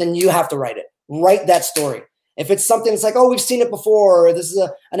 then you have to write it. Write that story. If it's something that's like, oh, we've seen it before, or this is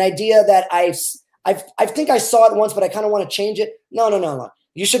an idea that I think I saw it once, but I kind of want to change it. No.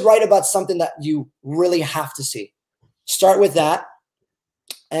 You should write about something that you really have to see. Start with that.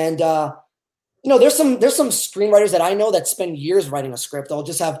 And, there's some screenwriters that I know that spend years writing a script. They'll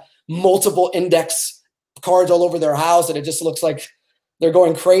just have multiple index cards all over their house, and it just looks like they're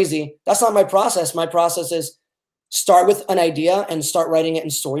going crazy. That's not my process. My process is start with an idea and start writing it in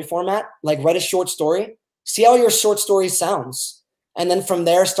story format. Like, write a short story, see how your short story sounds. And then from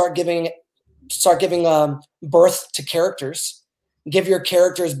there, start giving birth to characters, give your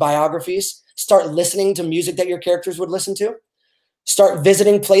characters biographies, start listening to music that your characters would listen to, start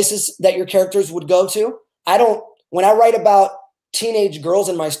visiting places that your characters would go to. When I write about teenage girls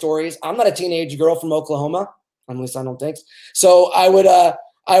in my stories, I'm not a teenage girl from Oklahoma. At least I don't think so. I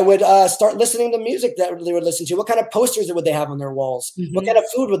would start listening to music that they would listen to. What kind of posters would they have on their walls? Mm-hmm. What kind of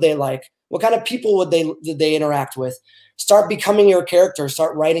food would they like? What kind of people did they interact with? Start becoming your character.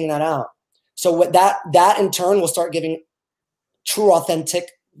 Start writing that out. So what that in turn will start giving true,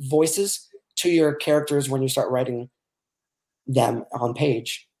 authentic voices to your characters when you start writing them on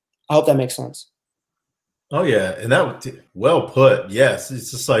page. I hope that makes sense. Oh yeah, and that well put. Yes, it's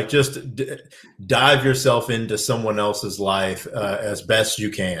just like dive yourself into someone else's life as best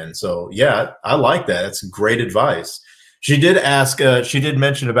you can. So yeah, I like that. It's great advice. She did ask. She did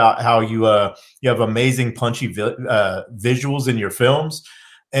mention about how you have amazing punchy visuals in your films,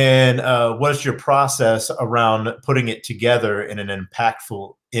 and what is your process around putting it together in an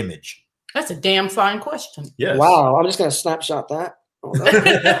impactful image? That's a damn fine question. Yes. Wow, I'm just gonna snapshot that.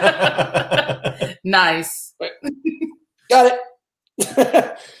 Nice. Got it.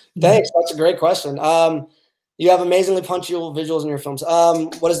 Thanks. That's a great question. You have amazingly punctual visuals in your films.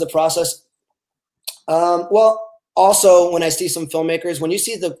 What is the process? Well, also when I see some filmmakers, when you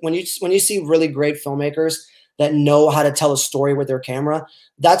see really great filmmakers that know how to tell a story with their camera,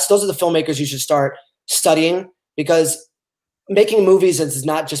 those are the filmmakers you should start studying, because making movies is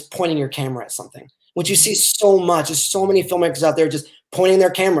not just pointing your camera at something. What you see so much is so many filmmakers out there just pointing their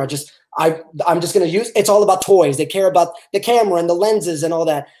camera. I'm just going to use. It's all about toys. They care about the camera and the lenses and all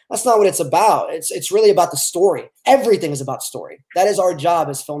that. That's not what it's about. It's really about the story. Everything is about story. That is our job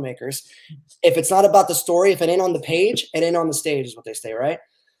as filmmakers. If it's not about the story, if it ain't on the page, it ain't on the stage, is what they say, right?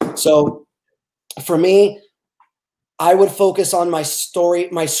 So for me, I would focus on my story,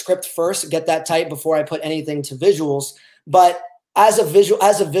 my script first, get that tight before I put anything to visuals. But as a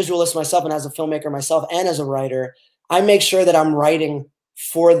visualist myself, and as a filmmaker myself, and as a writer, I make sure that I'm writing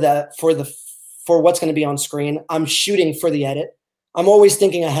for what's going to be on screen. I'm shooting for the edit. I'm always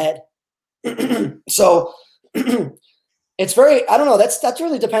thinking ahead. So it's very, I don't know, that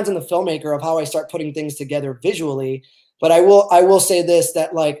really depends on the filmmaker of how I start putting things together visually. But I will say this,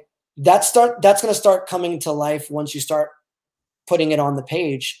 that like that's going to start coming to life once you start putting it on the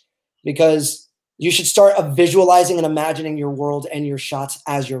page, because you should start visualizing and imagining your world and your shots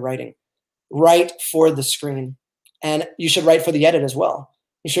as you're writing. Write for the screen. And you should write for the edit as well.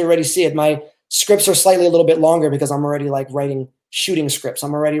 You should already see it. My scripts are slightly a little bit longer because I'm already like writing shooting scripts.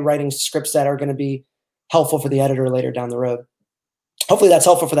 I'm already writing scripts that are going to be helpful for the editor later down the road. Hopefully that's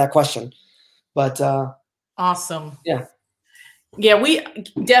helpful for that question. But awesome. Yeah. Yeah, we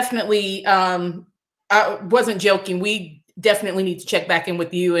definitely, I wasn't joking. We definitely need to check back in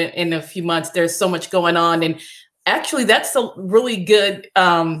with you in a few months. There's so much going on. And actually, that's a really good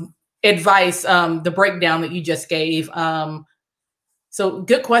advice, the breakdown that you just gave. So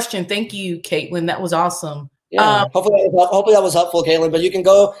good question. Thank you, Caitlin. That was awesome. Yeah, hopefully that was helpful, Caitlin. But you can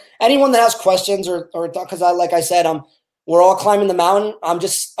go, anyone that has questions or because like I said, we're all climbing the mountain.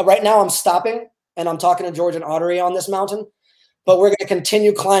 Right now I'm stopping and I'm talking to George and Audery on this mountain, but we're going to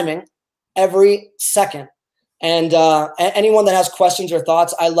continue climbing every second. And anyone that has questions or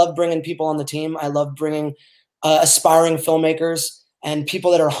thoughts, I love bringing people on the team. I love bringing aspiring filmmakers and people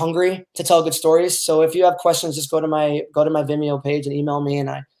that are hungry to tell good stories. So if you have questions, just go to my Vimeo page and email me. And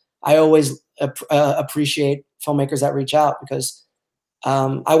I always appreciate filmmakers that reach out, because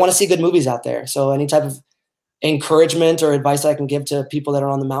I want to see good movies out there. So any type of encouragement or advice I can give to people that are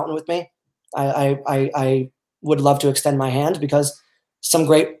on the mountain with me, I would love to extend my hand, because some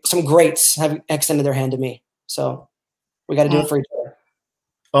greats have extended their hand to me. So we got to do it for each other.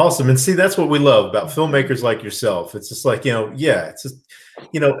 Awesome. And see, that's what we love about filmmakers like yourself. It's just like, it's just,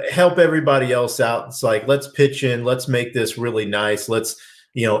 help everybody else out. It's like, let's pitch in, let's make this really nice. Let's,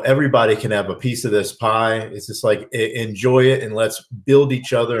 everybody can have a piece of this pie. It's just like, enjoy it, and let's build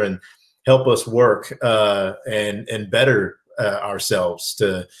each other and help us work and better ourselves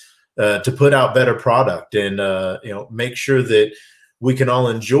to put out better product, and make sure that we can all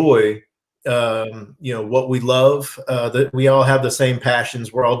enjoy what we love, that we all have the same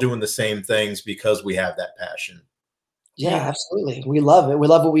passions. We're all doing the same things because we have that passion. Yeah, absolutely. We love it. We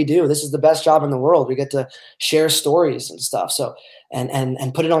love what we do. This is the best job in the world. We get to share stories and stuff. So,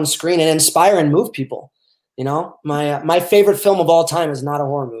 and put it on screen and inspire and move people. My favorite film of all time is not a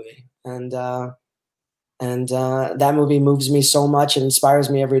horror movie. And that movie moves me so much and inspires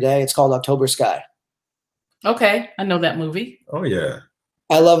me every day. It's called October Sky. Okay. I know that movie. Oh yeah.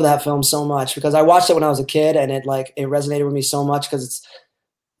 I love that film so much because I watched it when I was a kid, and it resonated with me so much because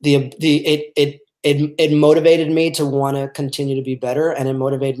it motivated me to want to continue to be better, and it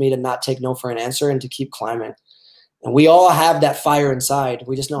motivated me to not take no for an answer and to keep climbing. And we all have that fire inside.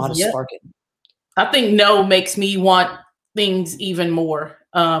 We just know how to spark it. I think no makes me want things even more.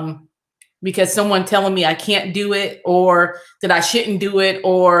 Because someone telling me I can't do it, or that I shouldn't do it,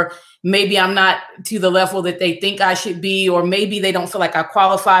 or maybe I'm not to the level that they think I should be, or maybe they don't feel like I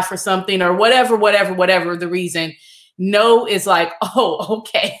qualify for something, or whatever the reason. No is like, oh,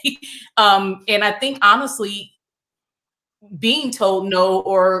 okay. And I think honestly, being told no,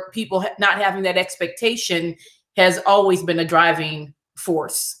 or people not having that expectation, has always been a driving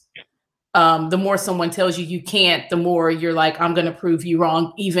force. The more someone tells you you can't, the more you're like, I'm going to prove you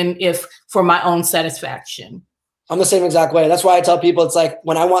wrong, even if for my own satisfaction. I'm the same exact way. That's why I tell people, it's like,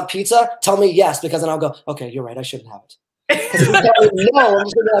 when I want pizza, tell me yes, because then I'll go, okay, you're right, I shouldn't have it. If you tell me no, I'm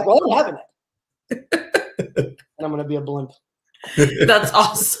just going to be like, well, I'm having it. And I'm going to be a blimp. That's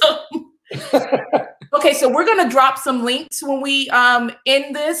awesome. Okay, so we're going to drop some links when we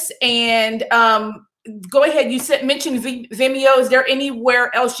end this, and go ahead. You mentioned Vimeo. Is there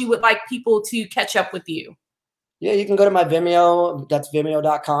anywhere else you would like people to catch up with you? Yeah, you can go to my Vimeo. That's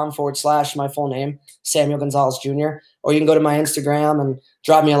vimeo.com/ my full name, Samuel Gonzalez Jr. Or you can go to my Instagram and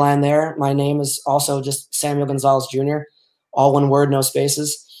drop me a line there. My name is also just Samuel Gonzalez Jr. All one word, no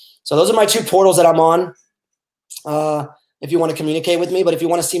spaces. So those are my two portals that I'm on. If you want to communicate with me, but if you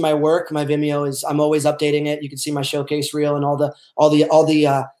want to see my work, my Vimeo is, I'm always updating it. You can see my showcase reel and all the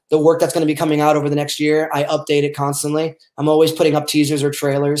work that's going to be coming out over the next year. I update it constantly. I'm always putting up teasers or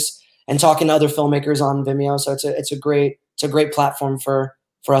trailers and talking to other filmmakers on Vimeo. So it's a great platform for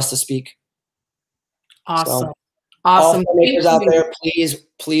us to speak. Awesome. So, awesome. All filmmakers out there,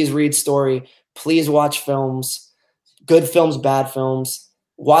 please read story. Please watch films, good films, bad films.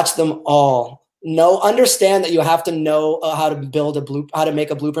 Watch them all. Understand that you have to know how to make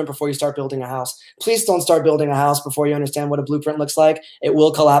a blueprint before you start building a house. Please don't start building a house before you understand what a blueprint looks like. It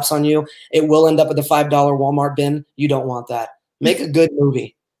will collapse on you. It will end up at the $5 Walmart bin. You don't want that. Make a good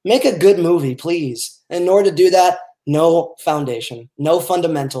movie. Make a good movie, please. In order to do that, no foundation, no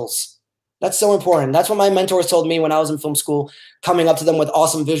fundamentals. That's so important. That's what my mentors told me when I was in film school, coming up to them with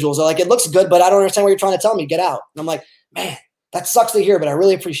awesome visuals. They're like, it looks good, but I don't understand what you're trying to tell me. Get out. And I'm like, man, that sucks to hear, but I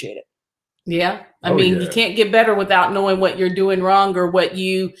really appreciate it. Yeah. I mean, you can't get better without knowing what you're doing wrong, or what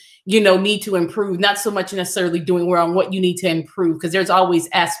you need to improve. Not so much necessarily doing wrong, what you need to improve, because there's always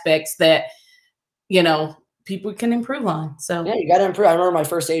aspects that, people can improve on. So yeah, you got to improve. I remember my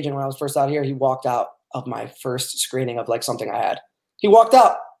first agent, when I was first out here, he walked out of my first screening of like something I had. He walked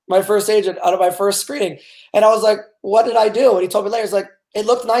out, my first agent, out of my first screening. And I was like, what did I do? And he told me later, he's like, it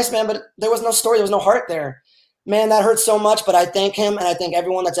looked nice, man, but there was no story. There was no heart there. Man, that hurts so much, but I thank him, and I thank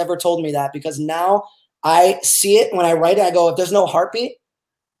everyone that's ever told me that, because now I see it when I write it. I go, if there's no heartbeat,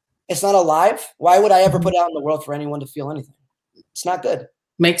 it's not alive. Why would I ever put it out in the world for anyone to feel anything? It's not good.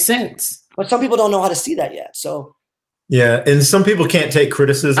 Makes sense. But some people don't know how to see that yet. So yeah, and some people can't take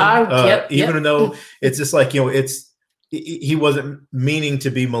criticism, even though it's just like, he wasn't meaning to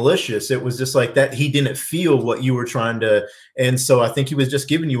be malicious. It was just like that. He didn't feel what you were trying to. And so I think he was just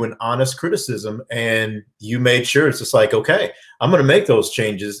giving you an honest criticism, and you made sure it's just like, okay, I'm going to make those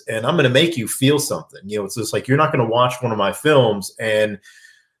changes, and I'm going to make you feel something. It's just like, you're not going to watch one of my films and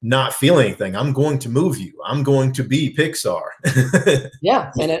not feel anything. I'm going to move you. I'm going to be Pixar.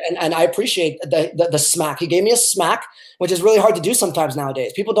 Yeah. And I appreciate the smack. He gave me a smack, which is really hard to do sometimes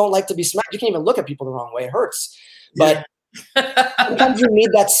nowadays. People don't like to be smacked. You can't even look at people the wrong way. It hurts. But sometimes you need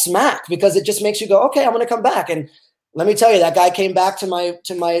that smack because it just makes you go, okay, I'm going to come back. And let me tell you, that guy came back to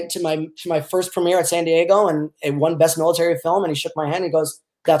my first premiere at San Diego and it won Best Military Film. And he shook my hand. And he goes,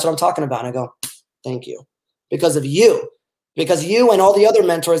 "That's what I'm talking about." And I go, "Thank you, because of you, and all the other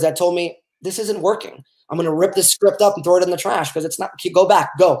mentors that told me this isn't working. I'm going to rip this script up and throw it in the trash because it's not. Keep going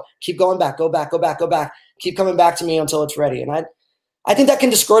back, go back. Keep coming back to me until it's ready." And I think that can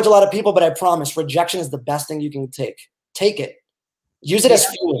discourage a lot of people, but I promise, rejection is the best thing you can take. Take it, use it as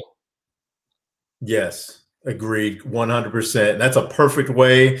fuel. Yes. Agreed, 100%. And that's a perfect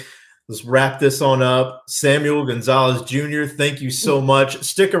way. Let's wrap this on up. Samuel Gonzalez Jr., thank you so much.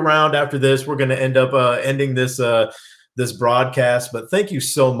 Stick around after this. We're going to end up ending this this broadcast, but thank you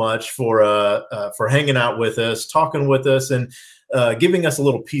so much for hanging out with us, talking with us, and giving us a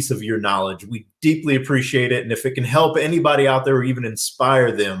little piece of your knowledge. We deeply appreciate it. And if it can help anybody out there or even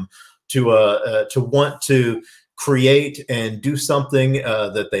inspire them to want to create and do something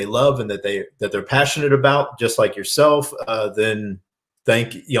that they love and that they're passionate about, just like yourself, then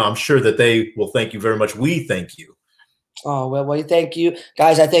I'm sure that they will thank you very much. We thank you. Oh, well, thank you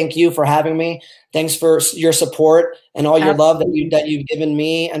guys. I thank you for having me. Thanks for your support and all your love that you've given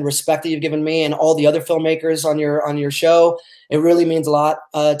me and respect that you've given me and all the other filmmakers on your show. It really means a lot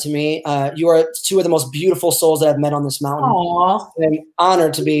to me. You are two of the most beautiful souls that I've met on this mountain. Aww. I'm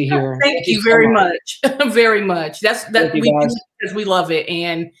honored to be here. Thank you very much. Very much. That's we do because we love it,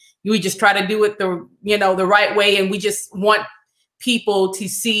 and we just try to do it the right way, and we just want people to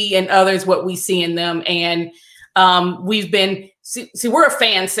see in others what we see in them. And we've been we're a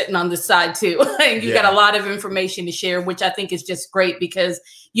fan sitting on this side too. And you got a lot of information to share, which I think is just great because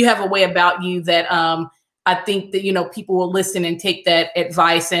you have a way about you that I think that people will listen and take that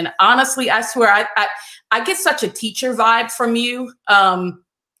advice. And honestly, I swear I get such a teacher vibe from you.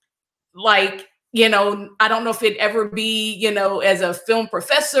 Like, I don't know if it'd ever be, as a film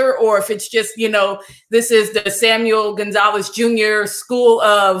professor, or if it's just, this is the Samuel Gonzalez Jr. School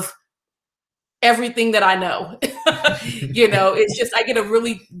of everything that I know. It's just, I get a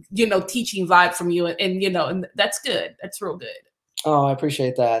really, teaching vibe from you, and that's good. That's real good. Oh, I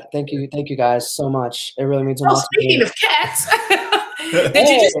appreciate that. Thank you guys so much. It really means a lot. Speaking of cats, did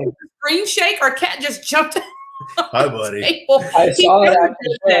you just do a screen shake, or a cat just jumped? Hi, buddy. I saw that.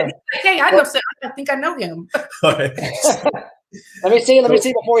 Hey, I think I know him. Right. Let me see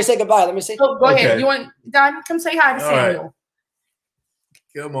before we say goodbye. Let me see. Oh, go ahead. You want Don? Come say hi to Samuel. Right.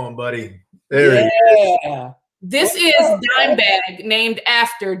 Come on, buddy. There he is. This is Dimebag, named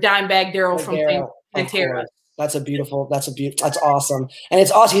after Dimebag Darrell from Pantera. That's awesome. And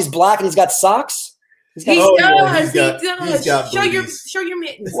it's awesome. He's black and he's got socks. He does. Show your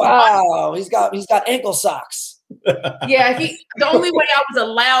mittens. Wow. He's got ankle socks. Yeah. The only way I was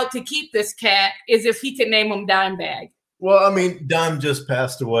allowed to keep this cat is if he could name him Dimebag. Well, I mean, Dime just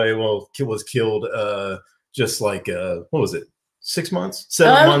passed away. Well, was killed just like what was it? 6 months,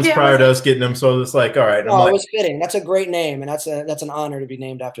 7 months prior to us getting him. So it's like, all right. Oh, it was fitting. That's a great name. And that's an honor to be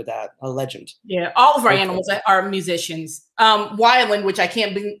named after that. A legend. Yeah. All of our animals are musicians. Weiland, which I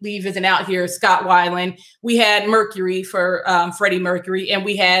can't believe isn't out here, Scott Weiland. We had Mercury for Freddie Mercury, and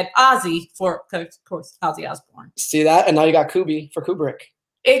we had Ozzy for, of course, Ozzy Osbourne. See that? And now you got Kubi for Kubrick.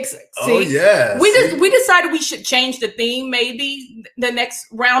 Oh, yeah. We decided we should change the theme, maybe the next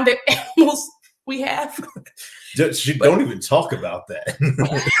round of animals we have. Don't even talk about that.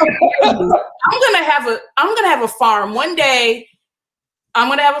 I'm gonna have a farm one day. I'm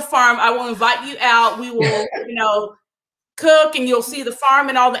gonna have a farm. I will invite you out. We will, cook, and you'll see the farm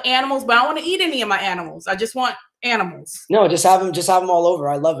and all the animals. But I don't want to eat any of my animals. I just want animals. No, just have them all over.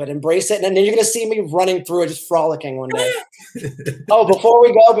 I love it. Embrace it, and then you're gonna see me running through it, just frolicking one day. Oh, before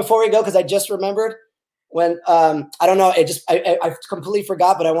we go, because I just remembered when I don't know. I completely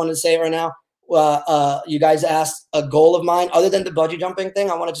forgot, but I wanted to say it right now. You guys asked a goal of mine other than the bungee jumping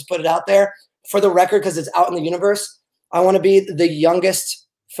thing. I want to just put it out there for the record because it's out in the universe. I want to be the youngest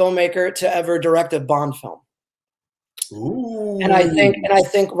filmmaker to ever direct a Bond film. Ooh. And I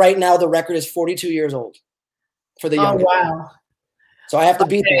think right now the record is 42 years old for the youngest. Oh, wow. So I have to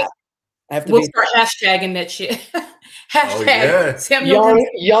beat that. We'll start hashtagging that shit. Hashtag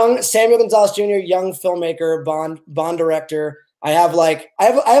Samuel Samuel Gonzalez Jr., young filmmaker, Bond director. I have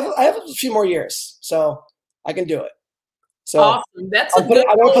a few more years, so I can do it. So awesome. That's I want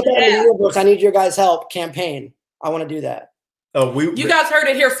to put that in the yearbook. I need your guys' help campaign. I want to do that. Oh, you guys heard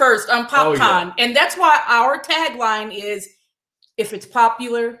it here first on PopCon, and that's why our tagline is, "If it's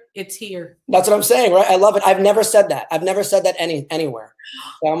popular, it's here." That's what I'm saying, right? I love it. I've never said that. I've never said that anywhere.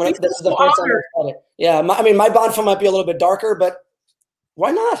 So this is the first time I've said it. Yeah, my Bond film might be a little bit darker, but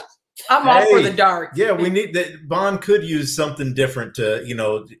why not? I'm all for the dark. Yeah, we need that. Bond could use something different to,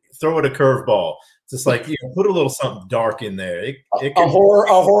 throw it a curveball. Just like, put a little something dark in there. A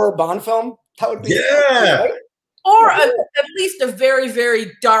horror Bond film? That would be right? Or at least a very,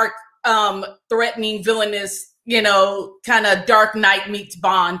 very dark, threatening, villainous, kind of Dark Knight meets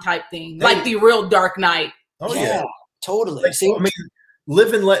Bond type thing, like the real Dark Knight. Oh yeah, totally. Like, I mean,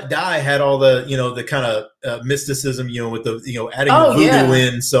 Live and Let Die had all the the kind of mysticism, with the adding the voodoo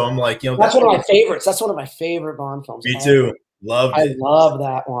in. So I'm like, that's one of my favorites. That's one of my favorite Bond films. Me too. Loved it. I love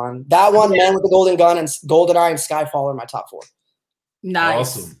that one. That one, Man with the Golden Gun, and GoldenEye and Skyfall are my top 4.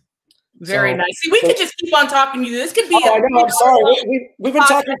 Nice. Awesome. Very nice. See, we could just keep on talking to you. This could be. I know. I'm sorry. We've been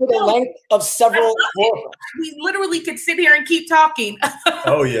talking for the length of several. We literally could sit here and keep talking.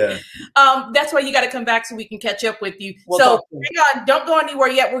 Oh yeah. That's why you got to come back so we can catch up with you. We'll so hang on, don't go anywhere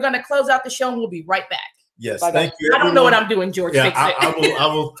yet. We're going to close out the show and we'll be right back. Yes, thank you. I don't know what I'm doing, George. Yeah,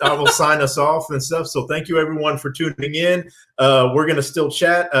 I will sign us off and stuff. So thank you everyone for tuning in. We're gonna still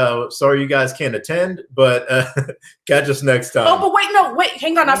chat. Sorry you guys can't attend, but catch us next time. Oh, but wait,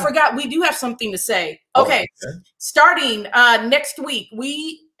 hang on. I forgot. We do have something to say. Okay. Starting next week,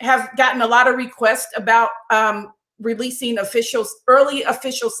 we have gotten a lot of requests about releasing early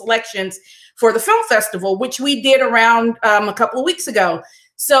official selections for the film festival, which we did around a couple of weeks ago.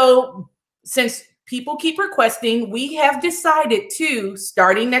 So since people keep requesting, we have decided to,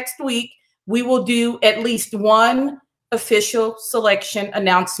 starting next week, we will do at least one official selection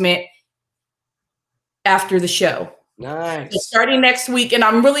announcement after the show. Nice. So starting next week, and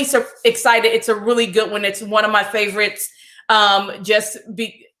I'm really excited. It's a really good one. It's one of my favorites. It's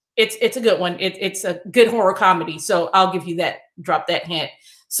a good one. It's a good horror comedy. So I'll give you that, drop that hint.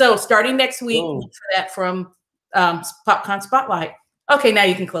 So starting next week, look for that from PopCon Spotlight. Okay, now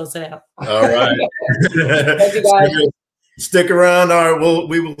you can close it out. All right. Thank you, guys. Stick around. All right,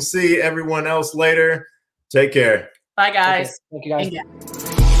 we will see everyone else later. Take care. Bye, guys. Thank you, guys.